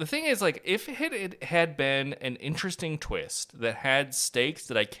the thing is, like, if it had been an interesting twist that had stakes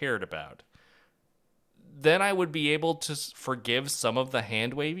that I cared about, then I would be able to forgive some of the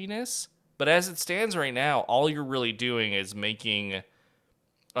hand waviness. But as it stands right now, all you're really doing is making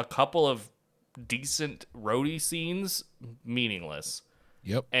a couple of decent Rhodey scenes meaningless.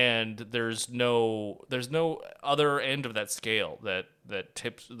 Yep. And there's no other end of that scale that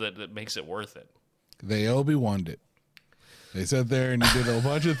makes it worth it. They Obi-Wan'd it. They sat there and did a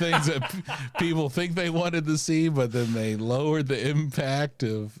bunch of things that people think they wanted to see, but then they lowered the impact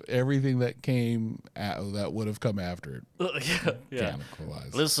of everything that that would have come after it. Yeah.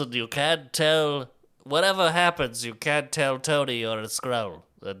 Cannibalized. Listen, you can't tell whatever happens. You can't tell Tony you're a Skrull.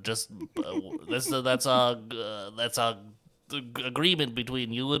 That's our agreement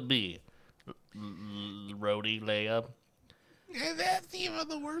between you and me, Rhodey, Leia. And that's even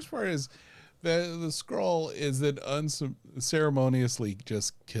the worst part is the Skrull is then unceremoniously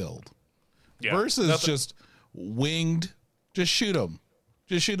just killed. Yeah, versus just winged, just shoot him.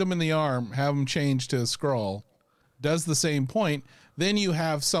 just shoot him in the arm, have him change to a Skrull, does the same point. Then you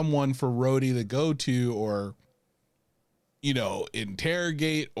have someone for Rhodey to go to, or, you know,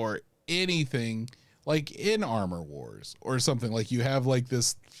 interrogate, or anything like in Armor Wars or something. Like you have like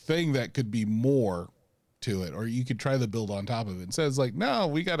this thing that could be more to it, or you could try to build on top of it. It says like, no,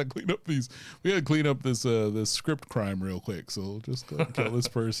 we got to clean up this this script crime real quick. So just go kill this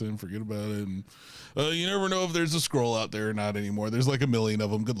person, forget about it. And you never know if there's a Skrull out there or not anymore. There's like 1 million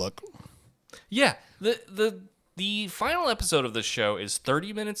of them. Good luck. Yeah. The final episode of the show is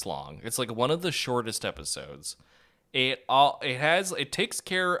 30 minutes long. It's like one of the shortest episodes. It takes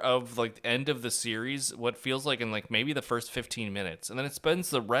care of like the end of the series, what feels like in like maybe the first 15 minutes, and then it spends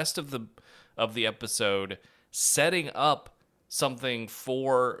the rest of the episode setting up something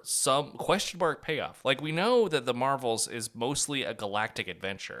for some question mark payoff. Like, we know that the Marvels is mostly a galactic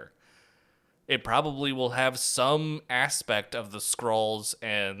adventure. It probably will have some aspect of the Skrulls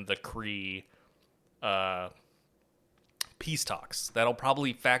and the Kree peace talks. That'll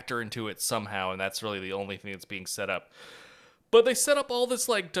probably factor into it somehow, and that's really the only thing that's being set up. But they set up all this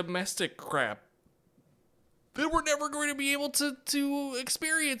like domestic crap that we're never going to be able to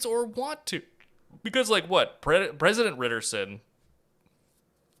experience or want to. Because, like, what? President Ritterson,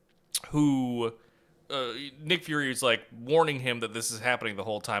 who Nick Fury is, like, warning him that this is happening the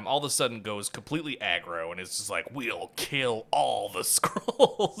whole time, all of a sudden goes completely aggro and is just like, we'll kill all the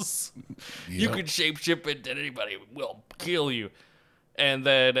Skrulls. Yep. You can shapeshift into anybody. We'll kill you. And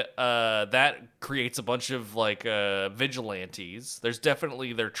then that creates a bunch of like vigilantes. There's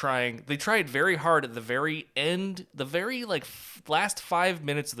definitely they tried very hard at the very end, the very like last 5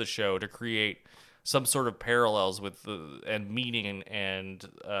 minutes of the show to create some sort of parallels with and meaning and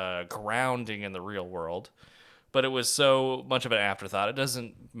grounding in the real world. But it was so much of an afterthought. It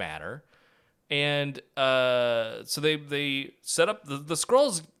doesn't matter. And so they set up the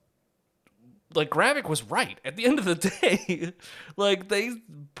Skrulls. Like, Gravik was right at the end of the day. Like, they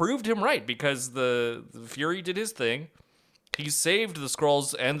proved him right because the Fury did his thing. He saved the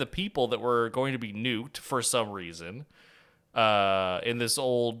Skrulls and the people that were going to be nuked for some reason in this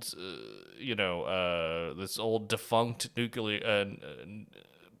old, this old defunct nuclear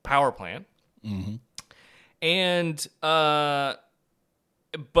power plant. Mm-hmm. And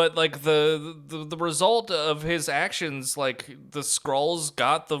but like the result of his actions, like the Skrulls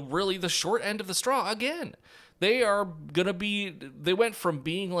got the short end of the straw again. They went from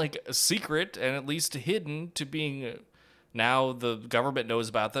being like a secret and at least hidden to being now the government knows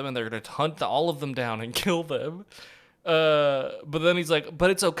about them and they're going to hunt all of them down and kill them. But then he's like, but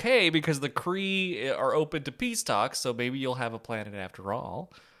it's okay because the Kree are open to peace talks, so maybe you'll have a planet after all.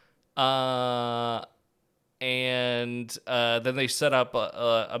 And then they set up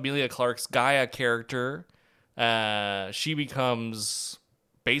Emilia Clarke's Gaia character. She becomes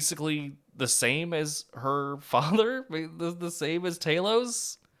basically the same as her father, the same as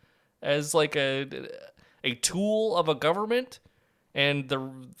Talos, as like a tool of a government. And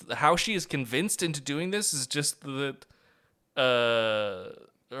how she is convinced into doing this is just that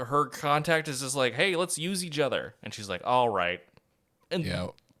her contact is just like, hey, let's use each other. And she's like, all right. And yeah.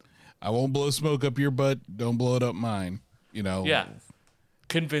 I won't blow smoke up your butt. Don't blow it up mine. You know. Yeah.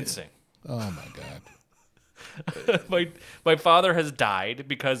 Convincing. Oh my God. my father has died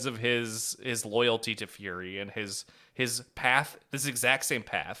because of his loyalty to Fury and his path. This exact same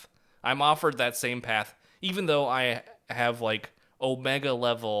path. I'm offered that same path, even though I have like Omega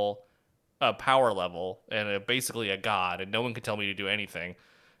level, power level, and basically a god, and no one can tell me to do anything.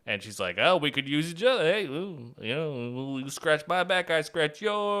 And she's like, "Oh, we could use each other. Hey, you scratch my back, I scratch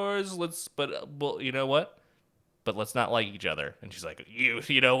yours. But you know what? But let's not like each other." And she's like,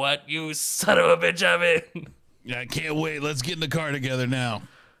 "You know what? You son of a bitch, I'm in." Yeah, I can't wait. Let's get in the car together now.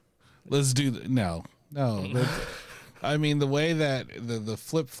 Let's do no. I mean, the way that the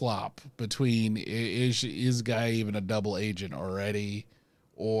flip flop between is guy even a double agent already,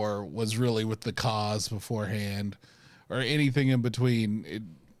 or was really with the cause beforehand, or anything in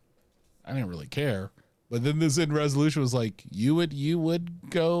between. I didn't really care, but then this end resolution was like, you would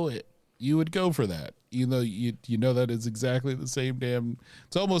go for that, even though you know that is exactly the same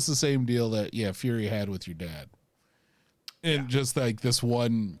it's almost the same deal that Fury had with your dad, and just like this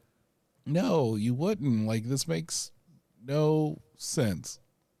one, no, you wouldn't. Like, this makes no sense.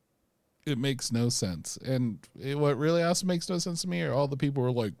 It makes no sense, and what really also makes no sense to me are all the people who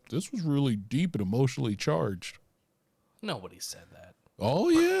are like, this was really deep and emotionally charged. Nobody said that. Oh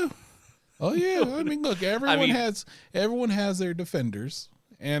yeah. Oh yeah, I mean, look, everyone has their defenders,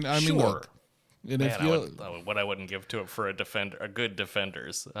 and I mean, sure. look, and Man, if what I wouldn't give to it for a good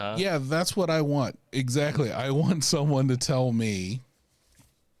defenders. Yeah, that's what I want exactly. I want someone to tell me,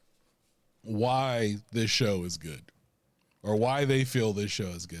 why this show is good or why they feel this show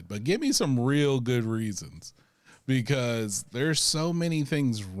is good, but give me some real good reasons, because there's so many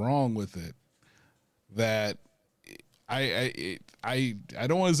things wrong with it that I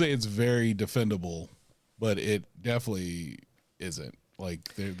don't want to say it's very defendable, but it definitely isn't.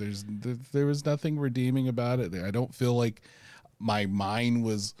 Like there was nothing redeeming about it. I don't feel like my mind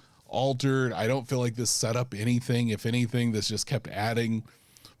was altered. I don't feel like this set up anything. If anything, this just kept adding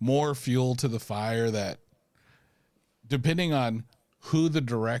more fuel to the fire that, depending on who the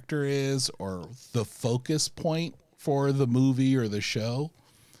director is or the focus point for the movie or the show,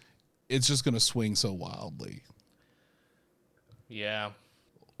 it's just going to swing so wildly. Yeah.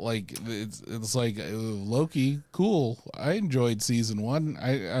 Like it's like Loki, cool. I enjoyed season 1.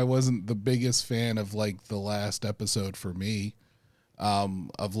 I wasn't the biggest fan of like the last episode for me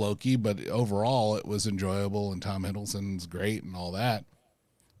of Loki, but overall it was enjoyable and Tom Hiddleston's great and all that.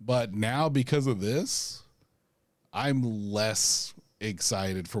 But now because of this, I'm less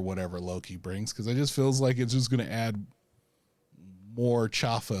excited for whatever Loki brings, because it just feels like it's just going to add more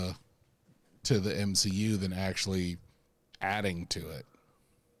chaffa to the MCU than actually adding to it.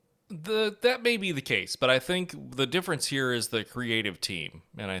 That may be the case, but I think the difference here is the creative team,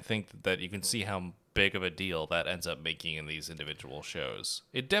 and I think that you can see how big of a deal that ends up making in these individual shows.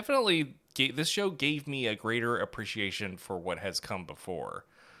 It definitely this show gave me a greater appreciation for what has come before,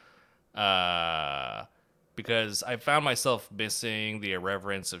 because I found myself missing the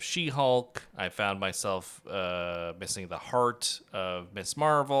irreverence of She-Hulk. I found myself missing the heart of Miss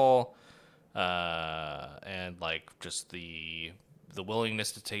Marvel, and like just the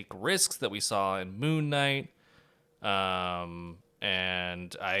willingness to take risks that we saw in Moon Knight. And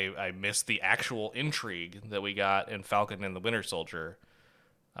I missed the actual intrigue that we got in Falcon and the Winter Soldier.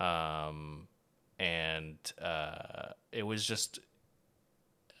 And it was just,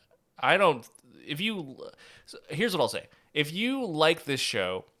 here's what I'll say. If you like this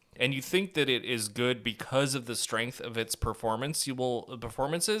show and you think that it is good because of the strength of its performances, you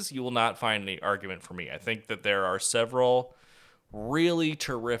will not find any argument for me. I think that there are several really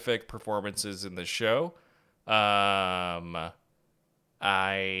terrific performances in the show. I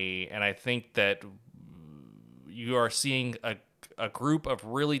think that you are seeing a group of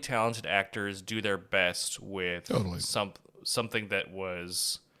really talented actors do their best with something that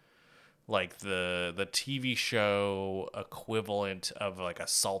was like the TV show equivalent of like a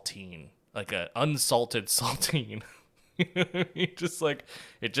saltine, like an unsalted saltine. It just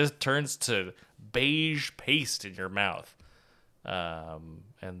turns to beige paste in your mouth.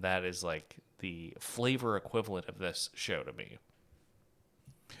 And that is like the flavor equivalent of this show to me.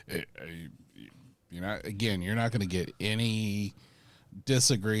 You're not going to get any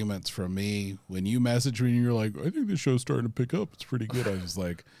disagreements from me. When you message me and you're like, I think this show's starting to pick up, it's pretty good, I was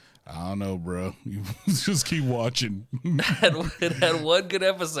like, I don't know, bro. You just keep watching. It had one good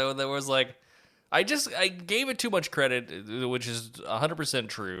episode that was like, I gave it too much credit, which is 100%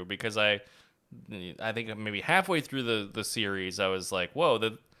 true, because I think maybe halfway through the series, I was like, whoa,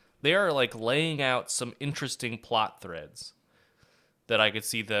 they are like laying out some interesting plot threads that I could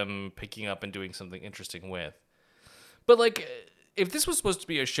see them picking up and doing something interesting with. But like, if this was supposed to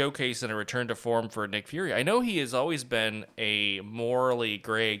be a showcase and a return to form for Nick Fury, I know he has always been a morally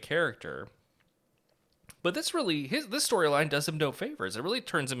gray character, but this storyline does him no favors. It really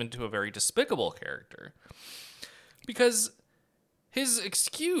turns him into a very despicable character, because his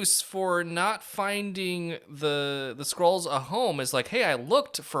excuse for not finding the Skrulls a home is like, hey, I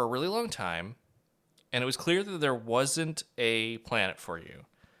looked for a really long time, and it was clear that there wasn't a planet for you.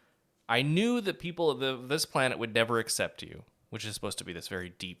 I knew that people of this planet would never accept you, which is supposed to be this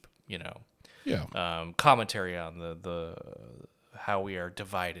very deep, commentary on the how we are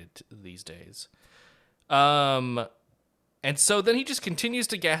divided these days. And so then he just continues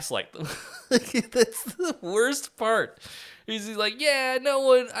to gaslight them. That's the worst part. He's like, yeah,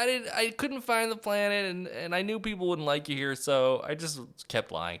 I couldn't find the planet, and I knew people wouldn't like you here, so I just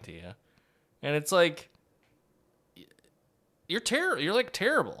kept lying to you. And it's like, you're terrible. You're like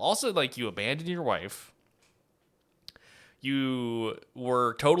terrible. Also, like, you abandoned your wife. You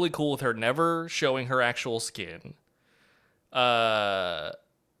were totally cool with her never showing her actual skin.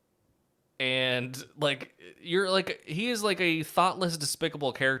 And like, you're like, he is like a thoughtless,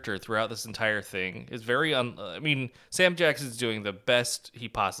 despicable character throughout this entire thing. Is very Sam Jackson's doing the best he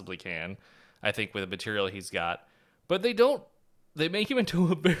possibly can, I think, with the material he's got. But they make him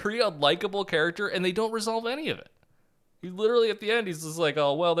into a very unlikable character, and they don't resolve any of it. He literally, at the end, he's just like,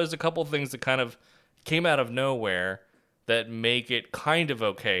 oh, well, there's a couple things that kind of came out of nowhere that make it kind of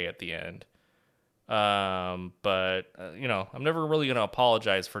okay at the end. But I'm never really going to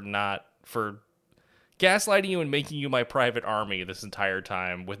apologize for not for gaslighting you and making you my private army this entire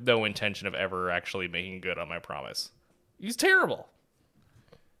time with no intention of ever actually making good on my promise. He's terrible.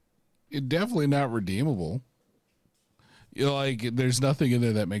 It's definitely not redeemable. You know, like, there's nothing in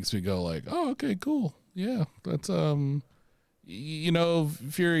there that makes me go like, oh, okay, cool. Yeah, that's, you know,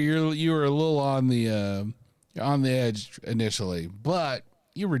 Fury, you were a little on the edge initially, but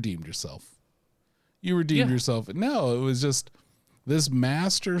you redeemed yourself. You redeemed yourself. No, it was just this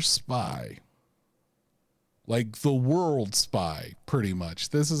master spy, like the world spy, pretty much.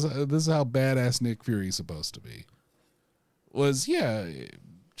 This is how badass Nick Fury's supposed to be. Was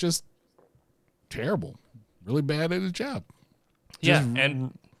just terrible, really bad at his job. Yeah,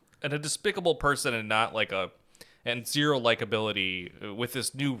 and a despicable person, and not like and zero likability with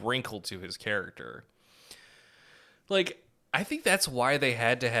this new wrinkle to his character. Like, I think that's why they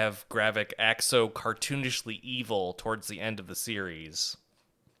had to have Gravik act so cartoonishly evil towards the end of the series.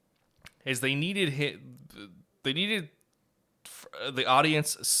 Is they needed the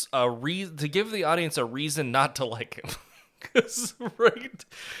audience to give the audience a reason not to like him. Because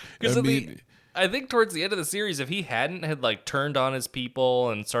I think towards the end of the series, if he had like turned on his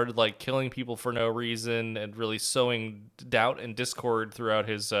people and started like killing people for no reason and really sowing doubt and discord throughout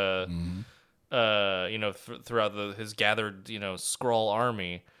his throughout his gathered Skrull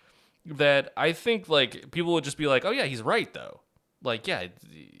army, that I think like people would just be like, oh yeah, he's right though. Like, yeah,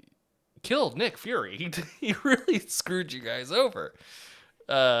 killed Nick Fury. He really screwed you guys over.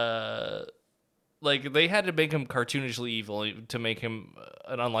 Like, they had to make him cartoonishly evil to make him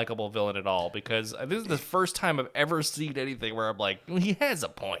an unlikable villain at all, because this is the first time I've ever seen anything where I'm like, well, he has a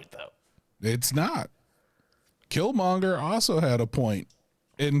point, though. It's not. Killmonger also had a point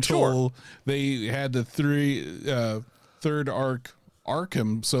until they had the third arc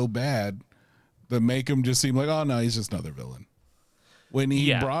him so bad that make him just seem like, oh, no, he's just another villain. When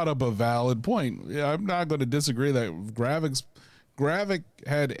he brought up a valid point. Yeah, I'm not going to disagree that Gravik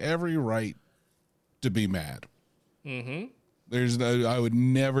had every right to be mad. Mm-hmm. I would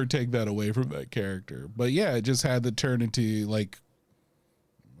never take that away from that character. But yeah, it just had to turn into like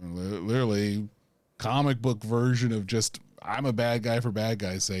literally comic book version of just, I'm a bad guy for bad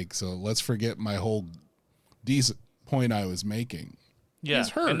guy's sake, so let's forget my whole decent point I was making. Yeah, he's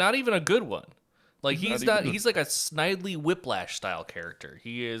hurt. And not even a good one. Like, he's like a Snidely Whiplash style character.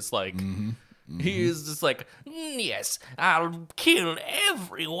 He is like, he is just like, yes, I'll kill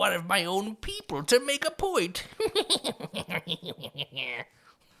every one of my own people to make a point.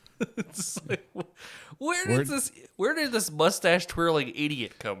 It's like, where did this mustache twirling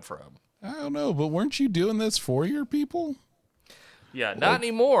idiot come from? I don't know, but weren't you doing this for your people? Yeah, not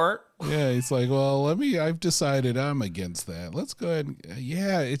anymore. Yeah, it's like, well, I've decided I'm against that. Let's go ahead and,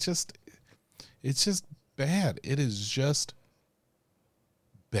 it's just bad. It is just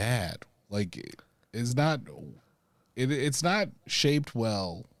bad. Like, it's not shaped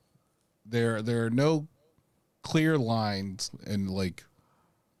well. There are no clear lines and like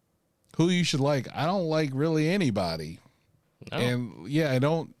who you should like. I don't like really anybody. No. And yeah, I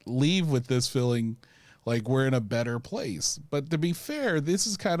don't leave with this feeling like we're in a better place. But to be fair, this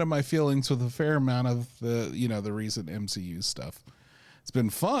is kind of my feelings with a fair amount of the recent MCU stuff. It's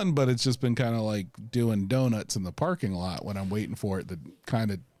been fun, but it's just been kind of like doing donuts in the parking lot when I'm waiting for it to kind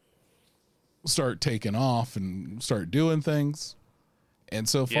of start taking off and start doing things. And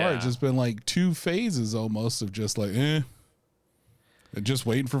so far, it's just been like two phases almost of just like, just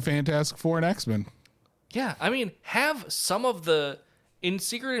waiting for Fantastic Four and X-Men. Yeah, I mean, have some of in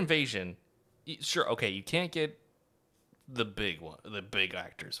Secret Invasion, sure, okay, you can't get the big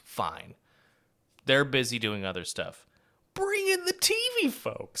actors, fine. They're busy doing other stuff. Bring in the TV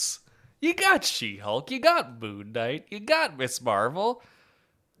folks. You got She-Hulk, you got Moon Knight, you got Miss Marvel,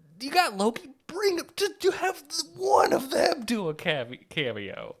 you got Loki. Bring them to have one of them do a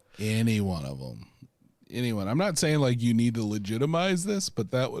cameo. Any one of them. Anyone. I'm not saying like you need to legitimize this,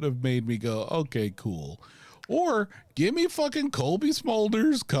 but that would have made me go, okay, cool. Or give me fucking Colby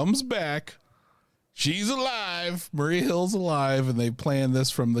Smulders comes back. She's alive. Maria Hill's alive, and they plan this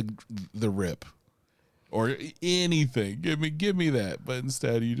from the rip. Or anything. Give me that. But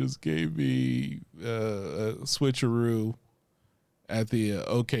instead, you just gave me a switcheroo at the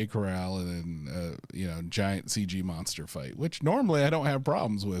OK Corral and then giant CG monster fight, which normally I don't have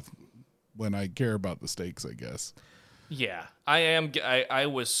problems with when I care about the stakes, I guess. Yeah, I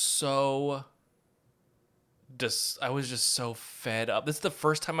was so I was just so fed up. This is the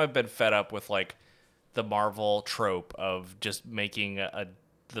first time I've been fed up with like the Marvel trope of just making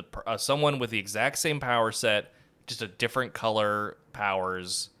someone with the exact same power set, just a different color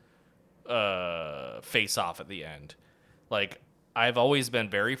powers, face off at the end. Like, I've always been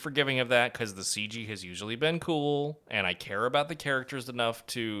very forgiving of that because the CG has usually been cool, and I care about the characters enough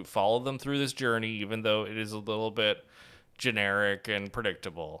to follow them through this journey, even though it is a little bit generic and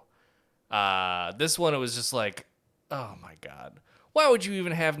predictable. This one, it was just like, oh my god, why would you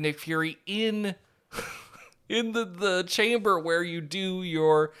even have Nick Fury in in the chamber where you do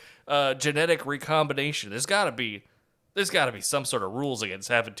your genetic recombination? There's got to be some sort of rules against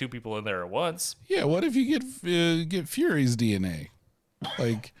having two people in there at once. Yeah, what if you get Fury's DNA?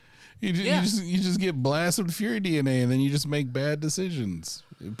 Like, you just get blasted with Fury DNA, and then you just make bad decisions.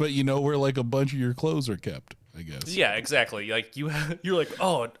 But you know where like a bunch of your clothes are kept, I guess. Yeah, exactly. Like you're like,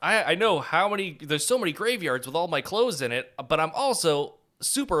 oh, I know there's so many graveyards with all my clothes in it, but I'm also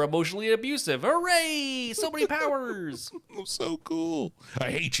super emotionally abusive. Hooray! So many powers. So cool.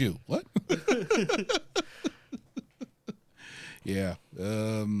 I hate you. What? Yeah.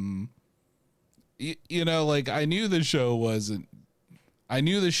 You know, like I knew the show wasn't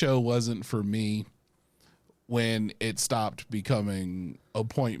for me when it stopped becoming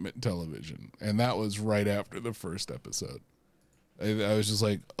appointment television. And that was right after the first episode. I was just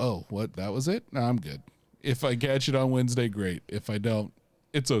like, oh, what? That was it? No, I'm good. If I catch it on Wednesday, great. If I don't,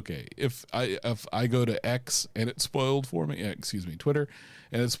 it's okay. If I go to X and it's spoiled for me, Twitter,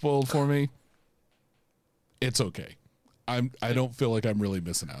 and it's spoiled for me, it's okay. I don't feel like I'm really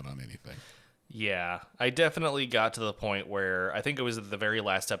missing out on anything. Yeah, I definitely got to the point where I think it was at the very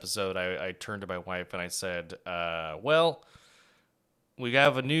last episode. I turned to my wife and I said, well, we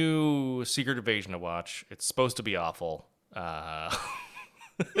have a new Secret Invasion to watch. It's supposed to be awful.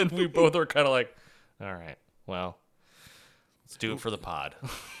 And we both were kind of like, all right, well, let's do it for the pod.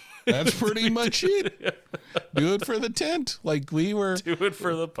 That's pretty much it. Do it for the tent. Like we were. Do it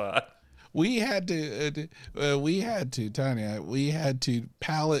for the pod. We had to, Tanya, we had to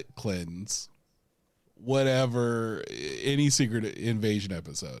palate cleanse whatever, any Secret Invasion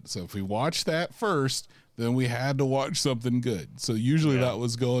episode. So if we watched that first, then we had to watch something good. So usually that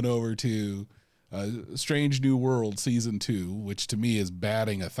was going over to Strange New World Season 2, which to me is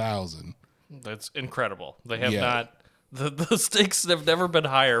batting 1,000. That's incredible. They have not, the stakes have never been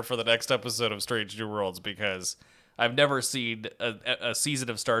higher for the next episode of Strange New Worlds because I've never seen a season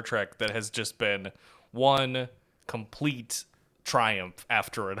of Star Trek that has just been one complete triumph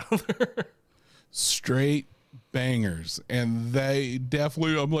after another. Straight bangers. And they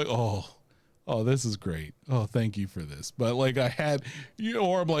definitely, I'm like, oh, this is great. Oh, thank you for this. But like I had,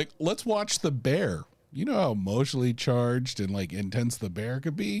 or I'm like, let's watch The Bear. You know how emotionally charged and like intense The Bear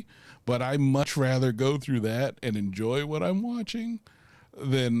could be? But I much rather go through that and enjoy what I'm watching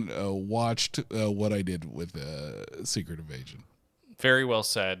than watched what I did with Secret Invasion. Very well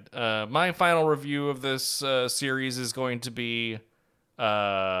said. My final review of this series is going to be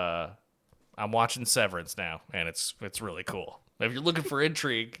I'm watching Severance now, and it's really cool. If you're looking for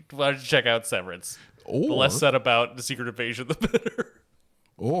intrigue, why don't you check out Severance? The less said about the Secret Invasion, the better.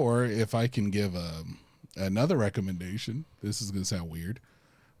 Or if I can give another recommendation, this is going to sound weird.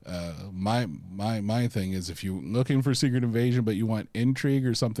 My thing is, if you're looking for Secret Invasion but you want intrigue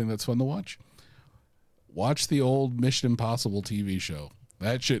or something that's fun to watch the old Mission Impossible TV show.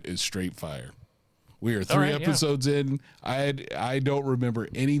 That shit is straight fire. We are 3 episodes in. I don't remember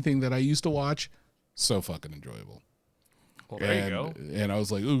anything that I used to watch. So fucking enjoyable. Well, there you go. And I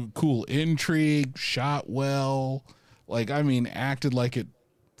was like, ooh, cool intrigue, shot well. Like, I mean, acted like it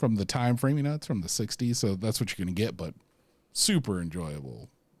from the time frame. It's from the 60s, so that's what you're going to get, but super enjoyable.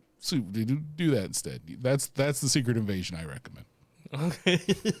 Do that instead. That's the Secret Invasion I recommend. Okay,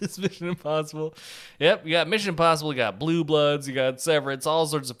 it's Mission Impossible. Yep, you got Mission Impossible, you got Blue Bloods, you got Severance, all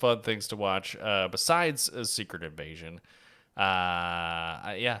sorts of fun things to watch besides Secret Invasion.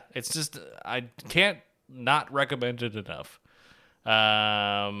 It's just, I can't not recommend it enough. You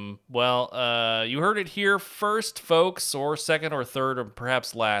heard it here first, folks, or second or third or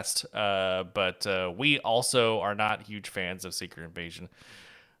perhaps last, but we also are not huge fans of Secret Invasion.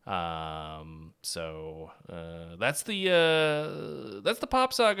 So that's the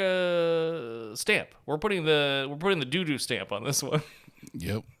Pop Saga stamp. We're putting the doo-doo stamp on this one.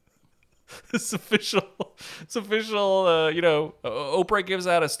 Yep. It's official. Oprah gives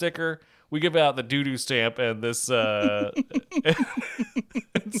out a sticker. We give out the doo-doo stamp, and this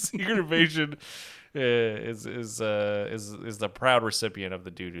Secret Invasion is the proud recipient of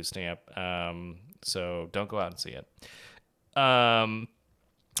the doo-doo stamp. So don't go out and see it.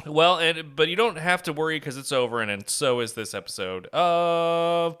 But you don't have to worry because it's over, and so is this episode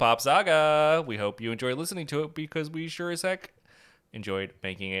of Pop Saga. We hope you enjoy listening to it because we sure as heck enjoyed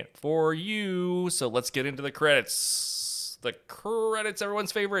making it for you. So let's get into the credits. The credits,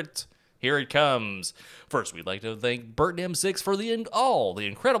 everyone's favorite. Here it comes. First, we'd like to thank Burton M6 for all the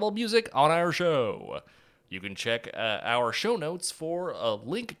incredible music on our show. You can check our show notes for a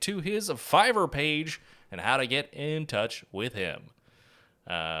link to his Fiverr page and how to get in touch with him.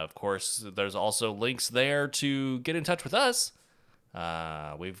 Of course, there's also links there to get in touch with us.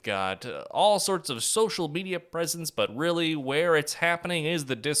 We've got all sorts of social media presence, but really where it's happening is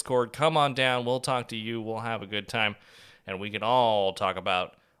the Discord. Come on down. We'll talk to you. We'll have a good time. And we can all talk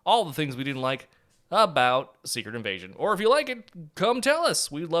about all the things we didn't like about Secret Invasion. Or if you like it, come tell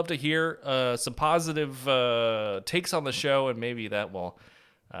us. We'd love to hear some positive takes on the show, and maybe that will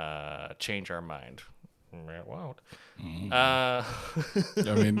change our mind. It won't. I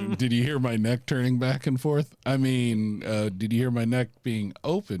mean, did you hear my neck turning back and forth? I mean, did you hear my neck being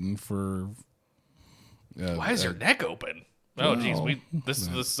open for... Why is your neck open? Oh, geez,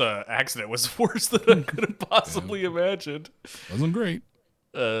 this accident was worse than I could have possibly imagined. Wasn't great.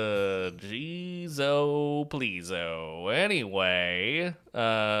 Jeez-o, please-o. Anyway,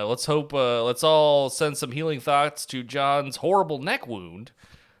 let's all send some healing thoughts to John's horrible neck wound.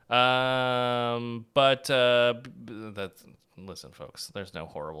 Listen, folks, there's no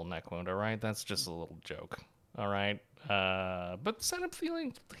horrible neck wound, all right? That's just a little joke, all right? But send up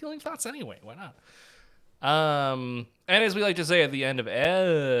healing thoughts anyway. Why not? And as we like to say at the end of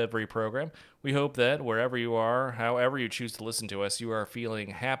every program, we hope that wherever you are, however you choose to listen to us, you are feeling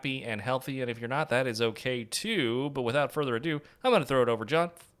happy and healthy. And if you're not, that is okay too. But without further ado, I'm going to throw it over,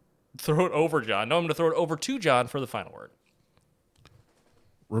 John. No, I'm going to throw it over to John for the final word.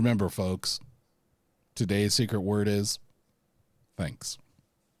 Remember, folks, today's secret word is thanks.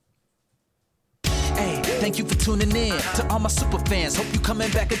 Hey, thank you for tuning in. To all my super fans, hope you coming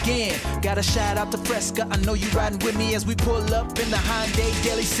back again. Got a shout out to Fresca, I know you riding with me as we pull up in the Hyundai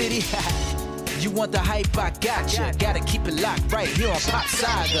Daly City. You want the hype, I gotcha. Gotta keep it locked right here on Pop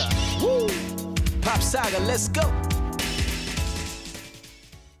Saga. Woo! Pop Saga, let's go.